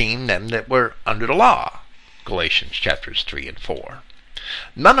 to redeem them that were under the law. Galatians chapters 3 and 4.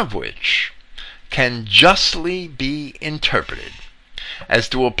 None of which can justly be interpreted as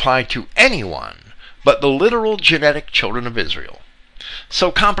to apply to anyone but the literal genetic children of Israel.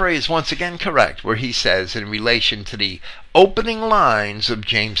 So Comparet is once again correct where he says, in relation to the opening lines of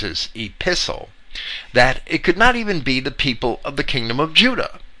James's epistle, that it could not even be the people of the kingdom of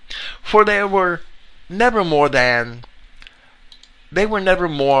Judah, for they were never more than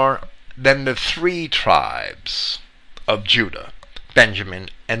the 3 tribes of Judah, Benjamin,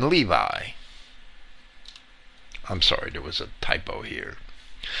 and Levi. I'm sorry, there was a typo here.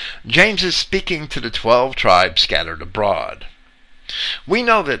 James is speaking to the 12 tribes scattered abroad. We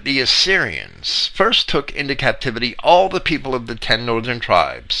know that the Assyrians first took into captivity all the people of the 10 northern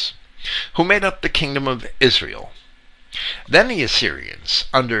tribes, who made up the kingdom of Israel. Then the Assyrians,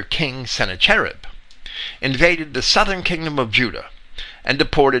 under King Sennacherib, invaded the southern kingdom of Judah and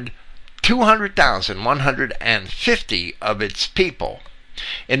deported 200,150 of its people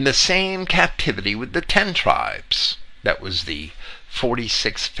in the same captivity with the 10 tribes. That was the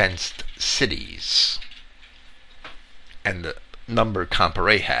 46 fenced cities. And the number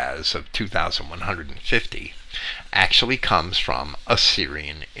Comparet has of 2,150 actually comes from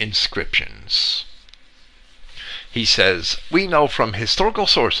Assyrian inscriptions. He says, "We know from historical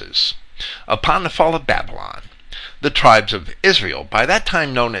sources, upon the fall of Babylon, the tribes of Israel, by that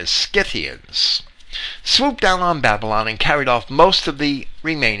time known as Scythians, swooped down on Babylon and carried off most of the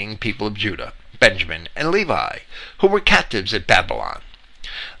remaining people of Judah, Benjamin, and Levi, who were captives at Babylon.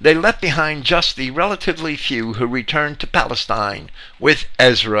 They left behind just the relatively few who returned to Palestine with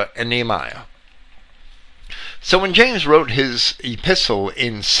Ezra and Nehemiah." So when James wrote his epistle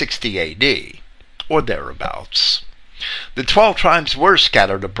in 60 AD, or thereabouts, the 12 tribes were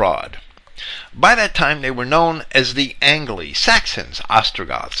scattered abroad. By that time they were known as the Angli, Saxons,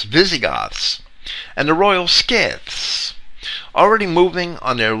 Ostrogoths, Visigoths, and the royal Scyths, already moving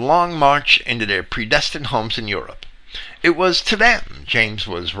on their long march into their predestined homes in Europe. It was to them James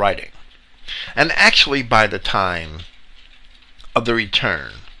was writing. And actually by the time of the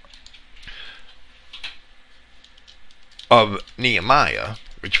return of Nehemiah,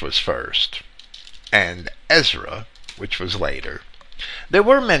 which was first, and Ezra, which was later, there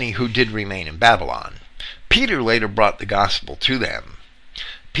were many who did remain in Babylon. Peter later brought the gospel to them.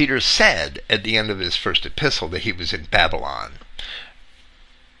 Peter said at the end of his first epistle that he was in Babylon.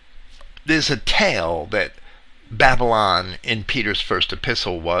 There's a tale that Babylon in Peter's first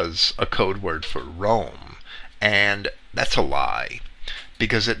epistle was a code word for Rome, and that's a lie,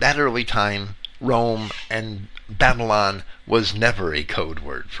 because at that early time Rome and Babylon was never a code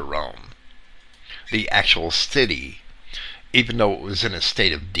word for Rome. The actual city, even though it was in a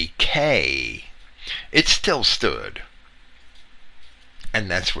state of decay, it still stood, and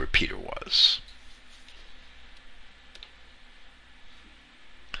that's where Peter was.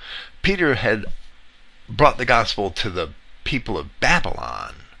 Peter had brought the gospel to the people of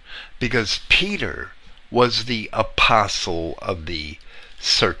Babylon because Peter was the apostle of the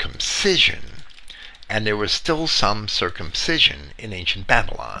circumcision, and there was still some circumcision in ancient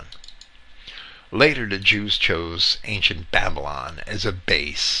Babylon. Later the Jews chose ancient Babylon as a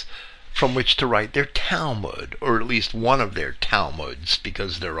base from which to write their Talmud, or at least one of their Talmuds,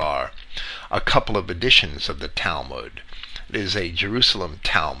 because there are a couple of editions of the Talmud. There's a Jerusalem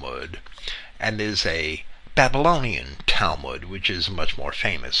Talmud, and there's a Babylonian Talmud, which is much more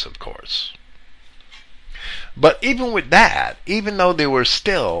famous, of course. But even with that, even though there were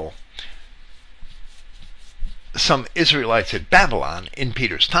still some Israelites at Babylon in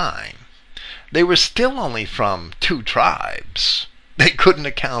Peter's time, they were still only from 2 tribes. They couldn't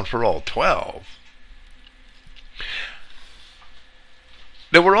account for all 12.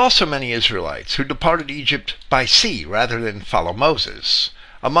 There were also many Israelites who departed Egypt by sea rather than follow Moses,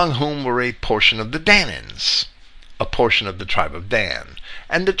 among whom were a portion of the Danites, a portion of the tribe of Dan,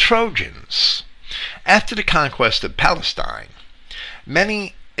 and the Trojans. After the conquest of Palestine,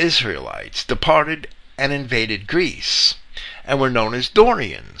 many Israelites departed and invaded Greece, and were known as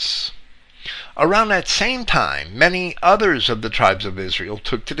Dorians. Around that same time, many others of the tribes of Israel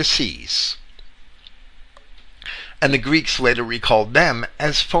took to the seas, and the Greeks later recalled them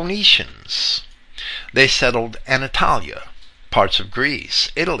as Phoenicians. They settled Anatolia, parts of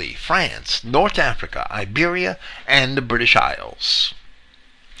Greece, Italy, France, North Africa, Iberia, and the British Isles.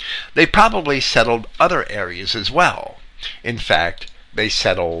 They probably settled other areas as well. In fact, they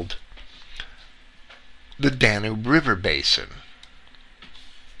settled the Danube River basin.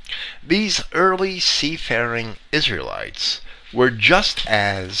 These early seafaring Israelites were just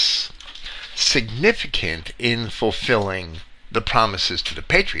as significant in fulfilling the promises to the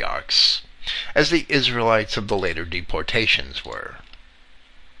patriarchs as the Israelites of the later deportations were.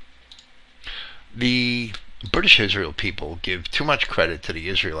 The British Israel people give too much credit to the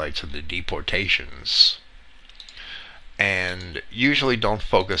Israelites of the deportations and usually don't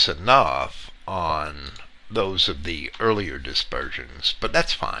focus enough on those of the earlier dispersions, but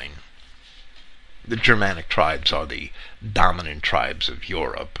that's fine. The Germanic tribes are the dominant tribes of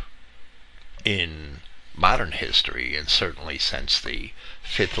Europe in modern history, and certainly since the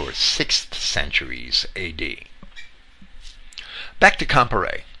 5th or 6th centuries AD. Back to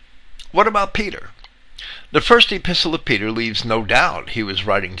Comparet. What about Peter? The first epistle of Peter leaves no doubt he was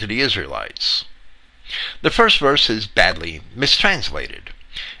writing to the Israelites. The first verse is badly mistranslated.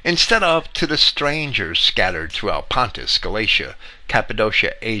 Instead of to the strangers scattered throughout Pontus, Galatia,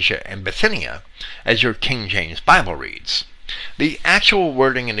 Cappadocia, Asia, and Bithynia, as your King James Bible reads, the actual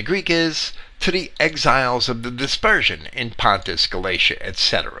wording in the Greek is to the exiles of the dispersion in Pontus, Galatia,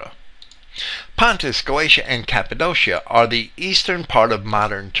 etc. Pontus, Galatia, and Cappadocia are the eastern part of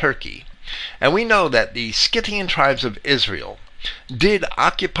modern Turkey, and we know that the Scythian tribes of Israel did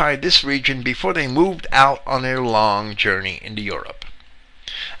occupy this region before they moved out on their long journey into Europe.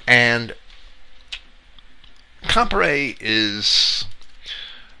 And Comparet is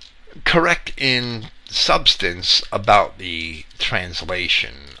correct in substance about the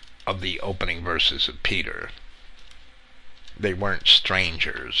translation of the opening verses of Peter. They weren't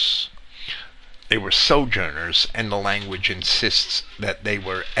strangers. They were sojourners, and the language insists that they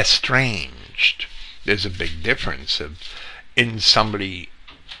were estranged. There's a big difference in somebody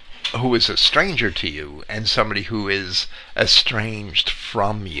who is a stranger to you and somebody who is estranged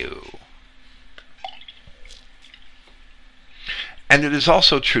from you. And it is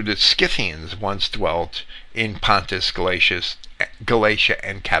also true that Scythians once dwelt in Pontus, Galatia,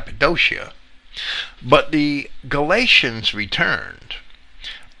 and Cappadocia. But the Galatians returned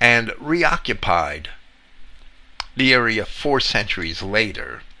and reoccupied the area 4 centuries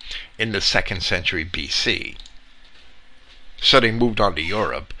later in the 2nd century BC. So they moved on to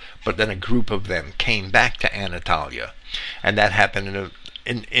Europe, but then a group of them came back to Anatolia, and that happened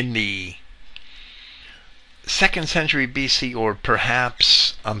in the 2nd century BC, or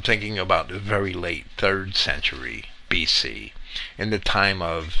perhaps I'm thinking about the very late 3rd century BC, in the time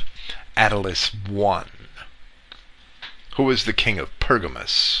of Attalus I, who was the king of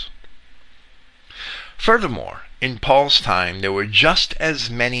Pergamus. Furthermore, in Paul's time, there were just as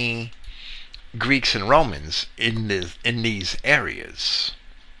many Greeks and Romans in these areas.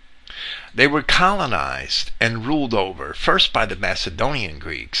 They were colonized and ruled over first by the Macedonian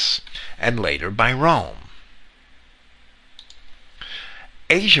Greeks and later by Rome.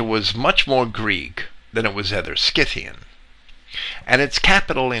 Asia was much more Greek than it was ever Scythian, and its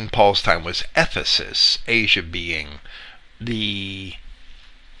capital in Paul's time was Ephesus, Asia being the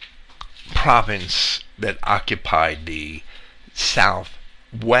province that occupied the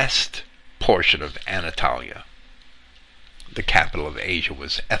southwest portion of Anatolia. The capital of Asia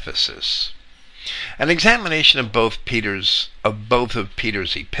was Ephesus. An examination of both of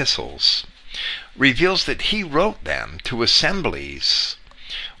Peter's epistles reveals that he wrote them to assemblies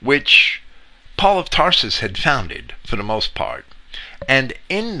which Paul of Tarsus had founded, for the most part, and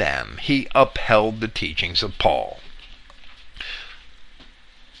in them he upheld the teachings of Paul.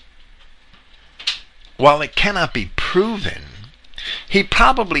 While it cannot be proven, he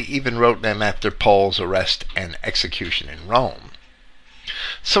probably even wrote them after Paul's arrest and execution in Rome.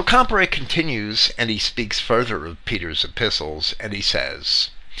 So Comparet continues, and he speaks further of Peter's epistles, and he says,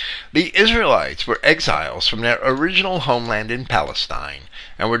 "The Israelites were exiles from their original homeland in Palestine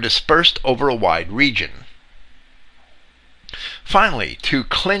and were dispersed over a wide region." Finally, to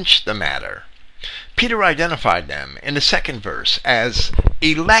clinch the matter, Peter identified them in the second verse as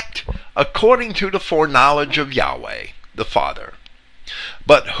elect according to the foreknowledge of Yahweh, the Father.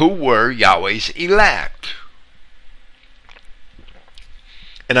 But who were Yahweh's elect?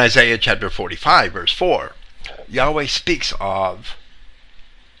 In Isaiah chapter 45, verse 4, Yahweh speaks of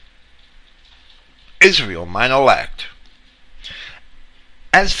Israel, mine elect.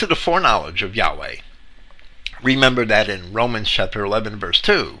 As to the foreknowledge of Yahweh, remember that in Romans chapter 11, verse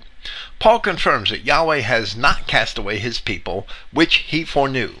 2, Paul confirms that Yahweh has not cast away his people, which he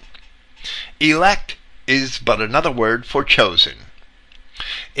foreknew. Elect is but another word for chosen.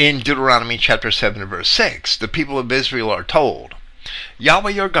 In Deuteronomy chapter 7, verse 6, the people of Israel are told,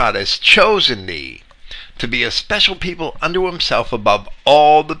 Yahweh your God has chosen thee to be a special people unto himself above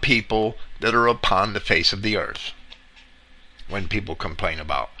all the people that are upon the face of the earth. When people complain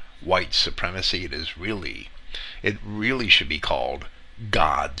about white supremacy, it really should be called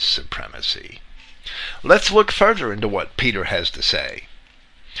God's supremacy. Let's look further into what Peter has to say.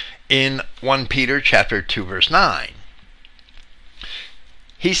 In 1 Peter chapter 2, verse 9,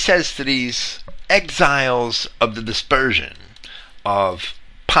 he says to these exiles of the dispersion of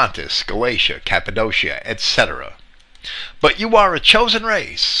Pontus, Galatia, Cappadocia, etc., "But you are a chosen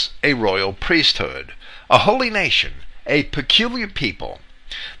race, a royal priesthood, a holy nation, a peculiar people,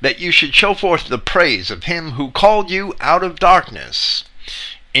 that you should show forth the praise of him who called you out of darkness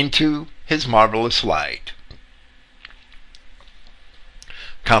into his marvelous light."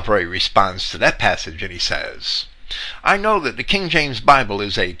 Comparet responds to that passage and he says, "I know that the King James Bible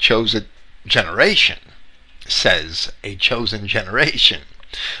is a chosen generation, says a chosen generation,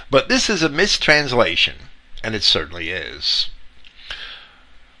 but this is a mistranslation, and it certainly is.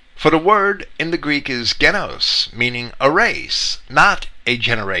 For the word in the Greek is genos, meaning a race, not a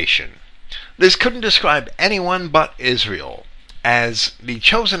generation. This couldn't describe anyone but Israel, as the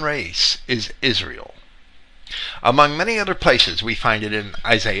chosen race is Israel. Among many other places we find it in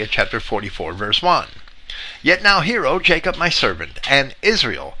Isaiah chapter 44, verse 1. Yet now hear, O Jacob my servant, and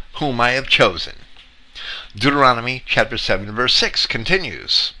Israel, whom I have chosen. Deuteronomy chapter 7, verse 6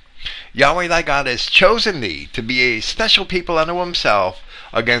 continues, Yahweh thy God has chosen thee to be a special people unto himself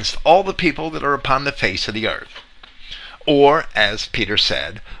against all the people that are upon the face of the earth. Or, as Peter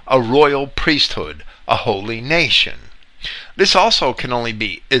said, a royal priesthood, a holy nation. This also can only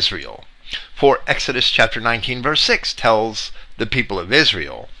be Israel. For Exodus chapter 19, verse 6 tells the people of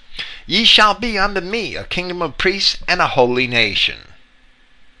Israel, Ye shall be unto me a kingdom of priests and a holy nation.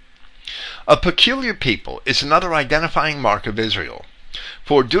 A peculiar people is another identifying mark of Israel.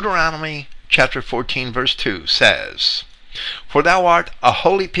 For Deuteronomy chapter 14, verse 2 says, For thou art a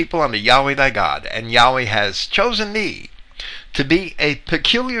holy people unto Yahweh thy God, and Yahweh has chosen thee to be a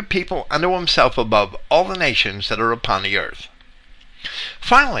peculiar people unto himself above all the nations that are upon the earth.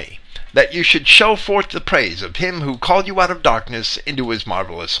 Finally, that you should show forth the praise of him who called you out of darkness into his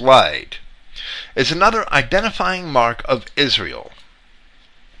marvelous light, is another identifying mark of Israel.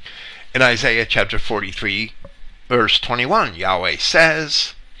 In Isaiah chapter 43, verse 21, Yahweh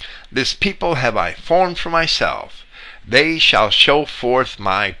says, This people have I formed for myself. They shall show forth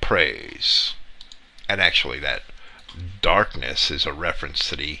my praise. And actually that darkness is a reference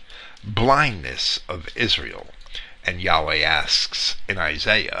to the blindness of Israel. And Yahweh asks in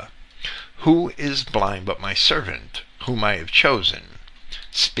Isaiah, Who is blind but my servant, whom I have chosen?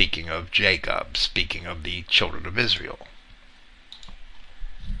 Speaking of Jacob, speaking of the children of Israel.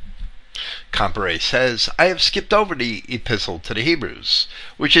 Comparet says, I have skipped over the epistle to the Hebrews,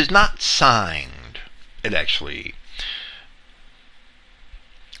 which is not signed. It actually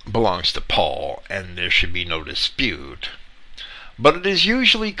belongs to Paul, and there should be no dispute. But it is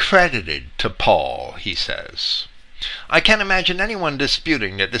usually credited to Paul, he says. I can't imagine anyone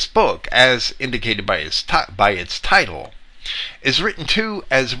disputing that this book, as indicated by its title, is written to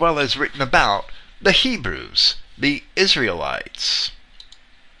as well as written about the Hebrews, the Israelites.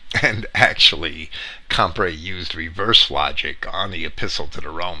 And actually, Comparet used reverse logic on the epistle to the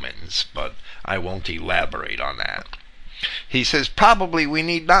Romans, but I won't elaborate on that. He says, probably we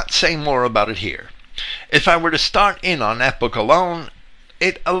need not say more about it here. If I were to start in on that book alone,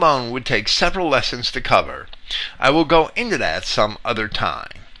 it alone would take several lessons to cover. I will go into that some other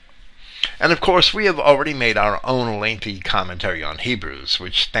time. And of course, we have already made our own lengthy commentary on Hebrews,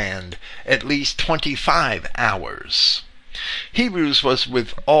 which spanned at least 25 hours. Hebrews was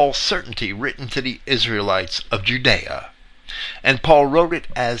with all certainty written to the Israelites of Judea, and Paul wrote it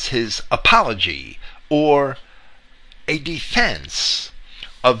as his apology, or a defense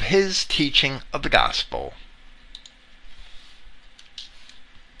of his teaching of the gospel.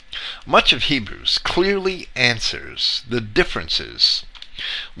 Much of Hebrews clearly answers the differences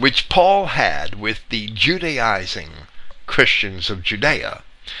which Paul had with the Judaizing Christians of Judea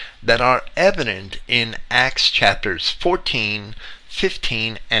that are evident in Acts chapters 14,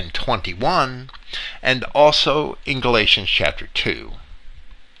 15, and 21, and also in Galatians chapter 2.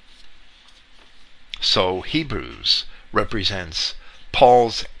 So Hebrews represents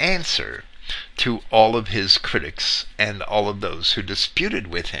Paul's answer to all of his critics and all of those who disputed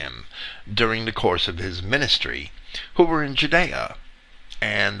with him during the course of his ministry, who were in Judea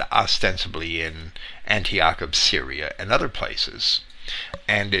and ostensibly in Antioch of Syria and other places.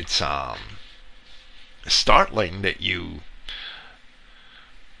 And it's startling that you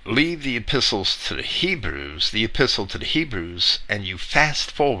leave the epistle to the Hebrews, and you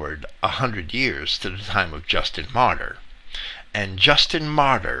fast forward 100 years to the time of Justin Martyr. And Justin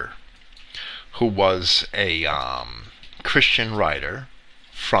Martyr, who was a Christian writer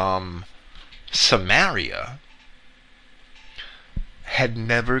from Samaria, had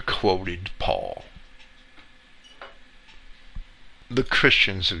never quoted Paul. The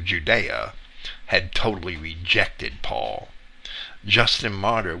Christians of Judea had totally rejected Paul. Justin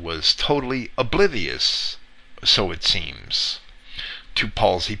Martyr was totally oblivious, so it seems, to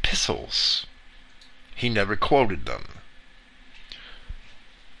Paul's epistles. He never quoted them.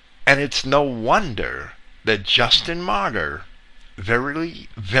 And it's no wonder that Justin Martyr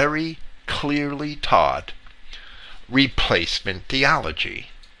very clearly taught replacement theology,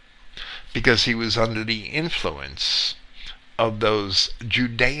 because he was under the influence of those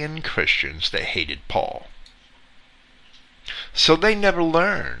Judean Christians that hated Paul. So they never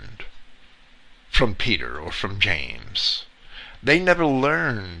learned from Peter or from James. They never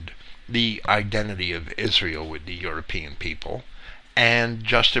learned the identity of Israel with the European people. And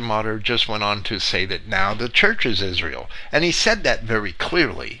Justin Martyr just went on to say that now the church is Israel. And he said that very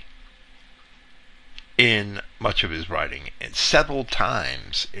clearly in much of his writing, and several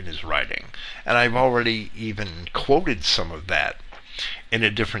times in his writing. And I've already even quoted some of that in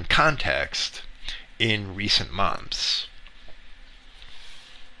a different context in recent months.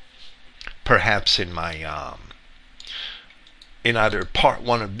 Perhaps in my in either part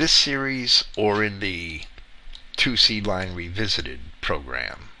 1 of this series or in the 2 Seed Line Revisited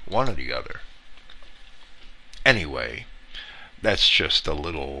program, one or the other. Anyway, that's just a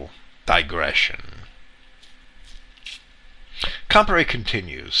little digression. Comparet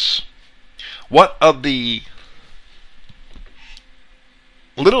continues, what of the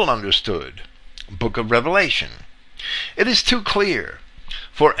little understood book of Revelation? It is too clear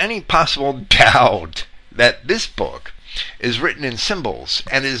for any possible doubt that this book is written in symbols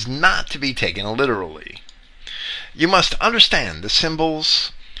and is not to be taken literally. You must understand the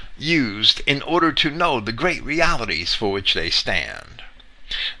symbols used in order to know the great realities for which they stand.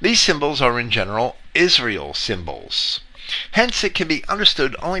 These symbols are in general Israel symbols. Hence it can be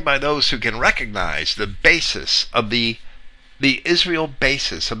understood only by those who can recognize the basis of the Israel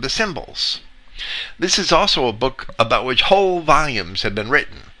basis of the symbols. This is also a book about which whole volumes have been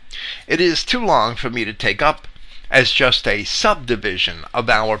written. It is too long for me to take up as just a subdivision of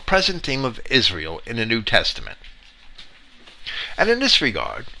our present theme of Israel in the New Testament. And in this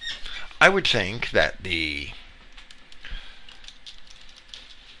regard, I would think that the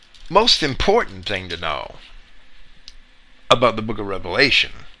most important thing to know about the book of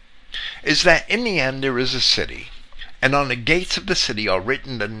Revelation is that in the end there is a city, and on the gates of the city are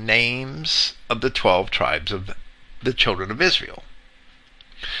written the names of the 12 tribes of the children of Israel.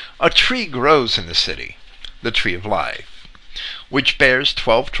 A tree grows in the city, the tree of life, which bears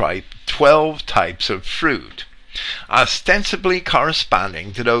 12 types of fruit, ostensibly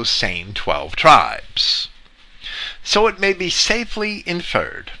corresponding to those same 12 tribes. So it may be safely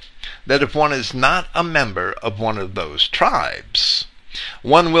inferred that if one is not a member of one of those tribes,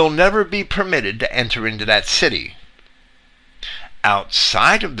 one will never be permitted to enter into that city.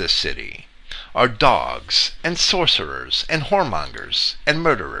 Outside of the city are dogs and sorcerers and whoremongers and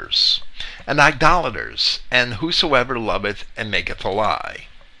murderers and idolaters and whosoever loveth and maketh a lie.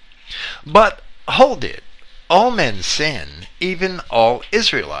 But hold it, all men sin, even all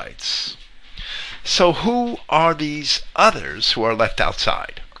Israelites. So who are these others who are left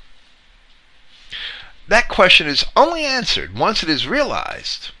outside? That question is only answered once it is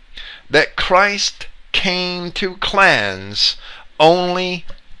realized that Christ came to cleanse only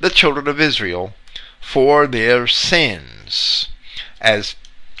the children of Israel for their sins. As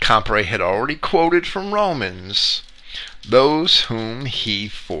Comparet had already quoted from Romans, those whom he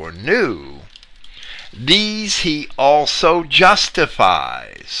foreknew, these he also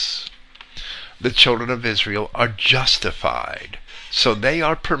justifies. The children of Israel are justified, so they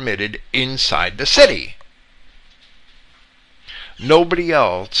are permitted inside the city. Nobody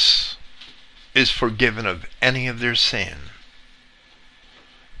else is forgiven of any of their sin,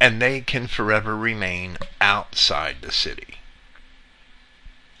 and they can forever remain outside the city.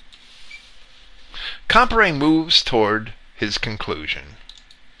 Comparet moves toward his conclusion.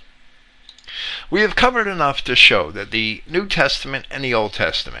 We have covered enough to show that the New Testament and the Old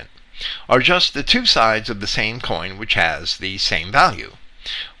Testament are just the two sides of the same coin which has the same value,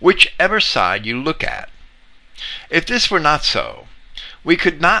 whichever side you look at. If this were not so, we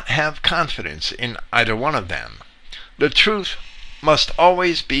could not have confidence in either one of them. The truth must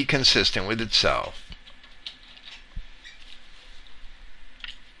always be consistent with itself.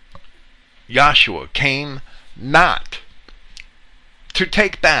 Yahshua came not to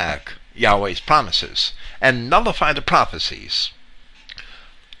take back Yahweh's promises and nullify the prophecies,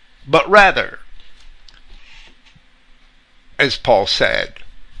 but rather, as Paul said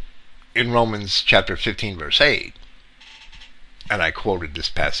in Romans chapter 15 verse 8, and I quoted this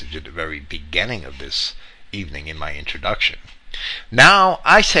passage at the very beginning of this evening in my introduction, now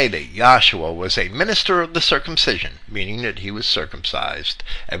I say that Yahshua was a minister of the circumcision, meaning that he was circumcised,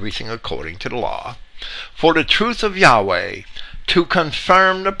 everything according to the law, for the truth of Yahweh, to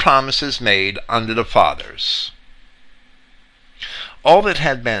confirm the promises made unto the fathers. All that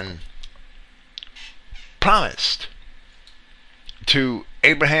had been promised to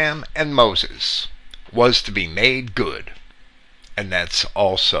Abraham and Moses was to be made good. And that's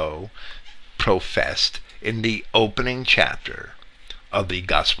also professed in the opening chapter of the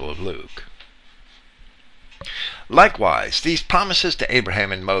Gospel of Luke. Likewise, these promises to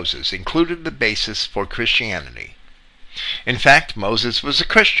Abraham and Moses included the basis for Christianity. In fact, Moses was a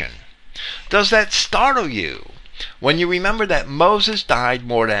Christian. Does that startle you when you remember that Moses died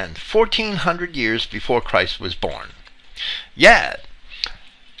more than 1,400 years before Christ was born? Yet,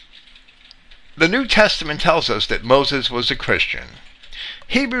 the New Testament tells us that Moses was a Christian.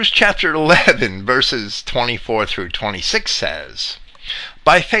 Hebrews chapter 11, verses 24 through 26 says,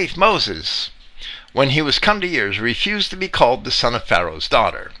 "By faith Moses, when he was come to years, refused to be called the son of Pharaoh's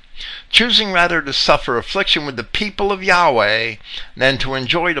daughter, choosing rather to suffer affliction with the people of Yahweh than to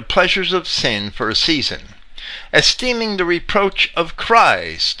enjoy the pleasures of sin for a season, esteeming the reproach of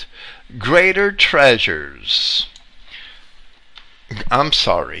Christ greater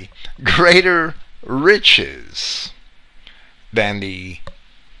riches than the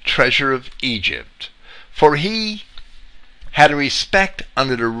treasure of Egypt, for he had a respect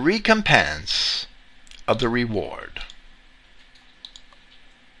unto the recompense of the reward."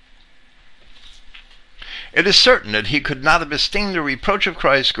 It is certain that he could not have esteemed the reproach of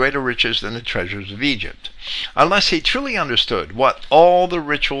Christ greater riches than the treasures of Egypt, unless he truly understood what all the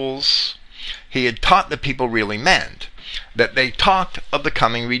rituals he had taught the people really meant, that they talked of the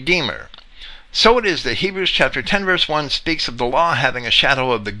coming Redeemer. So it is that Hebrews chapter 10 verse 1 speaks of the law having a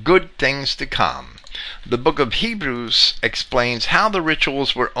shadow of the good things to come. The book of Hebrews explains how the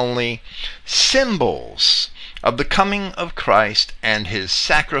rituals were only symbols of the coming of Christ and his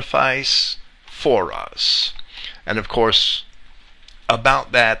sacrifice for us. And of course,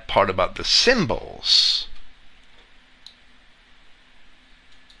 about that part about the symbols,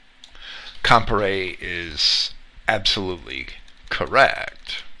 Comparet is absolutely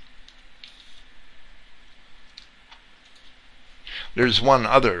correct. There's one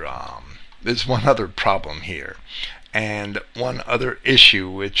other problem here, and one other issue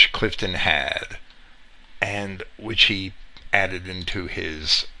which Clifton had, and which he added into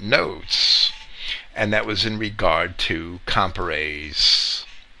his notes, and that was in regard to Comparet's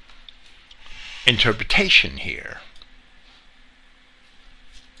interpretation here.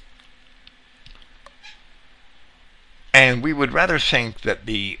 And we would rather think that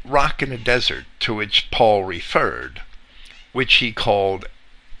the rock in the desert to which Paul referred, which he called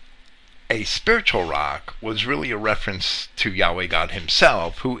a spiritual rock, was really a reference to Yahweh God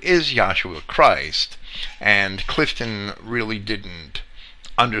himself, who is Yahshua Christ. And Clifton really didn't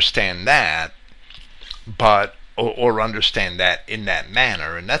understand that, or understand that in that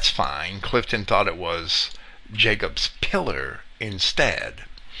manner, and that's fine. Clifton thought it was Jacob's pillar instead.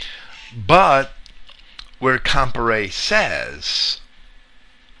 But where Comparet says,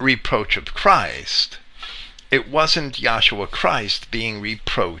 reproach of Christ, it wasn't Yahshua Christ being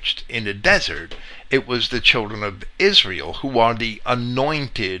reproached in the desert. It was the children of Israel who are the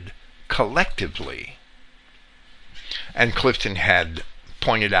anointed collectively. And Clifton had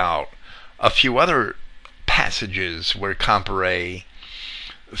pointed out a few other passages where Comparet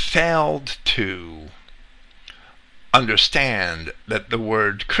failed to understand that the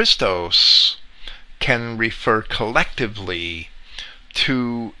word Christos can refer collectively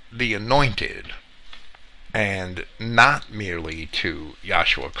to the anointed and not merely to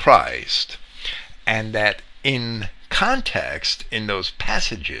Yahshua Christ, and that in context in those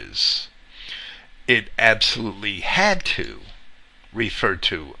passages it absolutely had to refer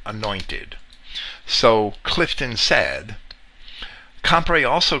to anointed. So Clifton said, Comparet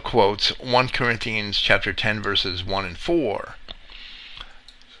also quotes 1 Corinthians chapter 10 verses 1 and 4,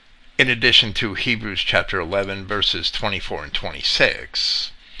 in addition to Hebrews chapter 11 verses 24 and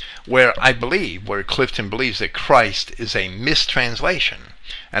 26, where Clifton believes that Christ is a mistranslation.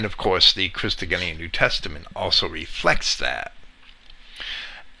 And of course the Christogenea New Testament also reflects that.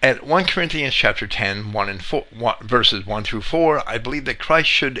 At 1 Corinthians chapter 10, verses 1 through 4, I believe that Christ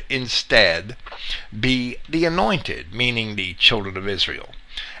should instead be the anointed, meaning the children of Israel.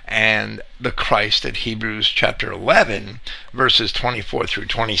 And the Christ at Hebrews chapter 11, verses 24 through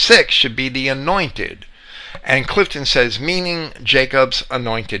 26, should be the anointed. And Clifton says, meaning Jacob's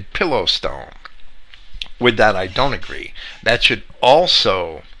anointed pillow stone. With that, I don't agree. That should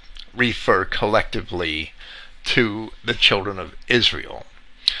also refer collectively to the children of Israel.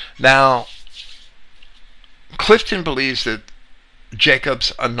 Now, Clifton believes that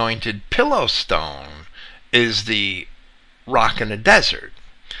Jacob's anointed pillow stone is the rock in the desert.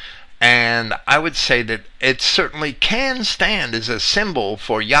 And I would say that it certainly can stand as a symbol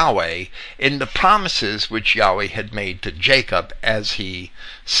for Yahweh in the promises which Yahweh had made to Jacob as he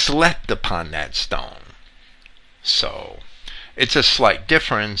slept upon that stone. So, it's a slight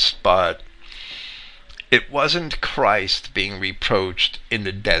difference, but it wasn't Christ being reproached in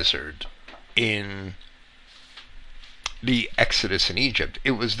the desert in the Exodus in Egypt.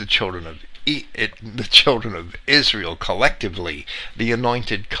 It was the children of Israel collectively, the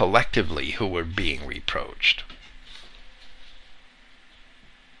anointed collectively, who were being reproached.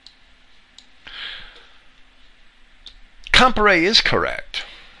 Comparet is correct,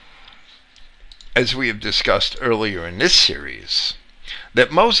 as we have discussed earlier in this series,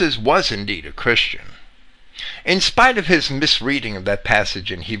 that Moses was indeed a Christian, in spite of his misreading of that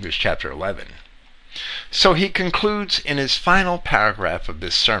passage in Hebrews chapter 11. So he concludes in his final paragraph of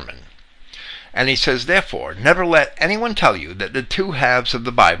this sermon, and he says, therefore, never let anyone tell you that the two halves of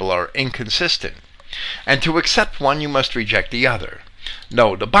the Bible are inconsistent, and to accept one you must reject the other.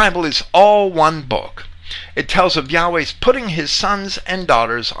 No, the Bible is all one book. It tells of Yahweh's putting his sons and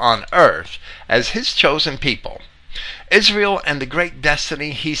daughters on earth as his chosen people, Israel, and the great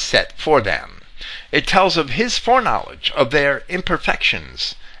destiny he set for them. It tells of his foreknowledge of their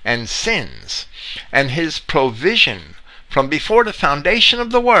imperfections and sins, and his provision from before the foundation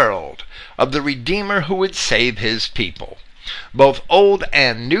of the world of the Redeemer who would save his people. Both Old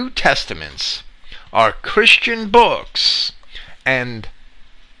and New Testaments are Christian books, and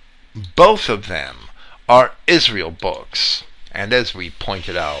both of them are Israel books. And as we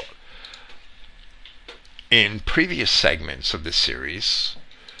pointed out in previous segments of this series,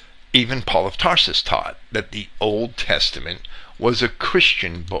 even Paul of Tarsus taught that the Old Testament was a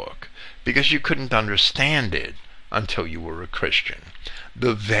Christian book because you couldn't understand it until you were a Christian.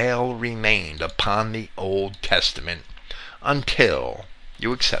 The veil remained upon the Old Testament until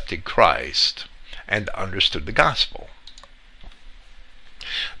you accepted Christ and understood the gospel.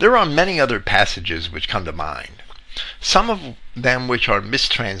 There are many other passages which come to mind, some of them which are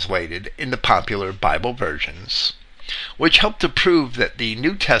mistranslated in the popular Bible versions, which help to prove that the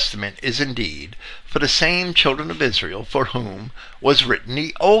New Testament is indeed for the same children of Israel for whom was written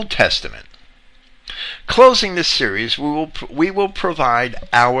the Old Testament. Closing this series, we will provide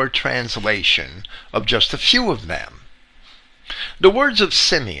our translation of just a few of them. The words of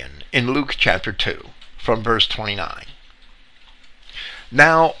Simeon in Luke chapter 2, from verse 29.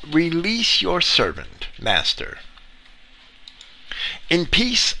 Now release your servant, Master, in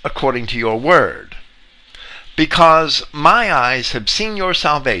peace according to your word, because my eyes have seen your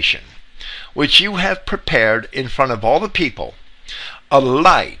salvation, which you have prepared in front of all the people, a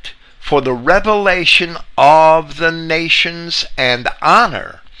light for the revelation of the nations and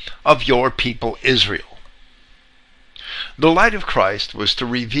honor of your people Israel. The light of Christ was to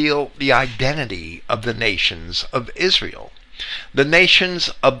reveal the identity of the nations of Israel, the nations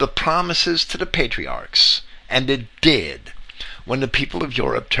of the promises to the patriarchs, and it did when the people of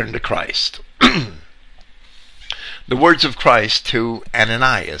Europe turned to Christ. The words of Christ to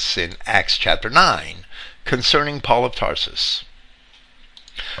Ananias in Acts chapter 9 concerning Paul of Tarsus.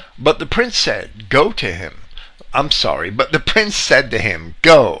 But the prince said to him,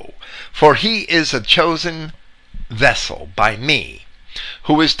 Go, for he is a chosen vessel by me,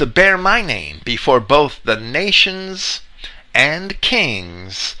 who is to bear my name before both the nations and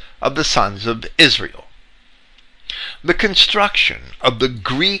kings of the sons of Israel. The construction of the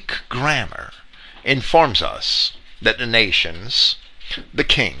Greek grammar informs us that the nations, the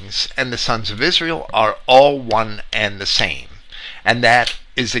kings, and the sons of Israel are all one and the same. And that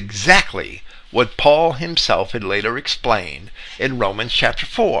is exactly what Paul himself had later explained in Romans chapter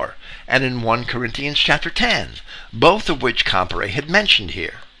 4 and in 1 Corinthians chapter 10, both of which Comparet had mentioned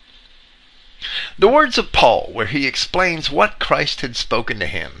here. The words of Paul, where he explains what Christ had spoken to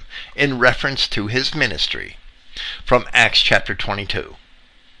him in reference to his ministry, from Acts chapter 22,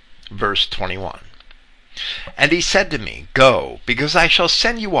 verse 21. And he said to me, Go, because I shall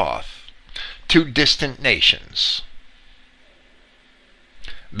send you off to distant nations.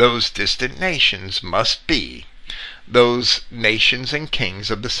 Those distant nations must be those nations and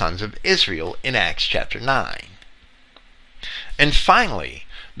kings of the sons of Israel in Acts chapter 9. And finally,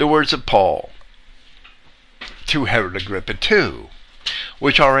 the words of Paul to Herod Agrippa II,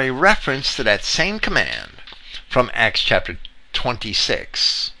 which are a reference to that same command from Acts chapter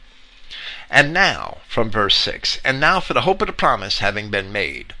 26. And now, from verse 6, and now for the hope of the promise having been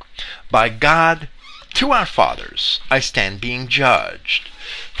made by God to our fathers, I stand being judged,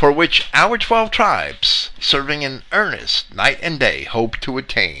 for which our 12 tribes, serving in earnest night and day, hope to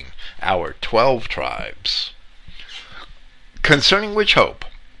attain, our 12 tribes. Concerning which hope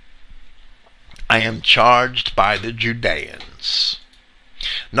I am charged by the Judeans.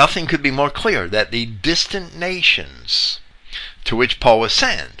 Nothing could be more clear that the distant nations to which Paul was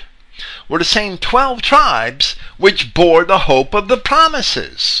sent were the same 12 tribes which bore the hope of the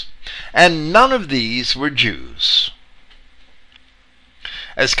promises, and none of these were Jews.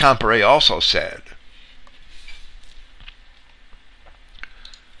 As Comparet also said,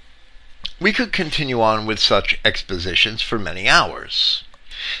 we could continue on with such expositions for many hours.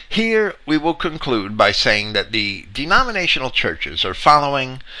 Here we will conclude by saying that the denominational churches are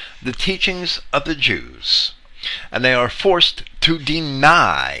following the teachings of the Jews, and they are forced to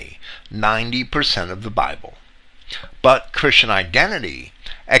deny 90% of the Bible. But Christian identity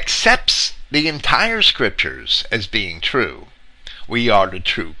accepts the entire scriptures as being true. We are the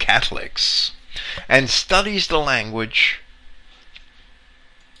true Catholics, and studies the language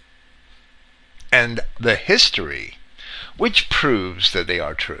and the history which proves that they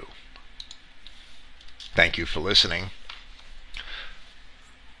are true. Thank you for listening.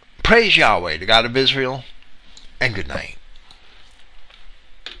 Praise Yahweh, the God of Israel, and good night.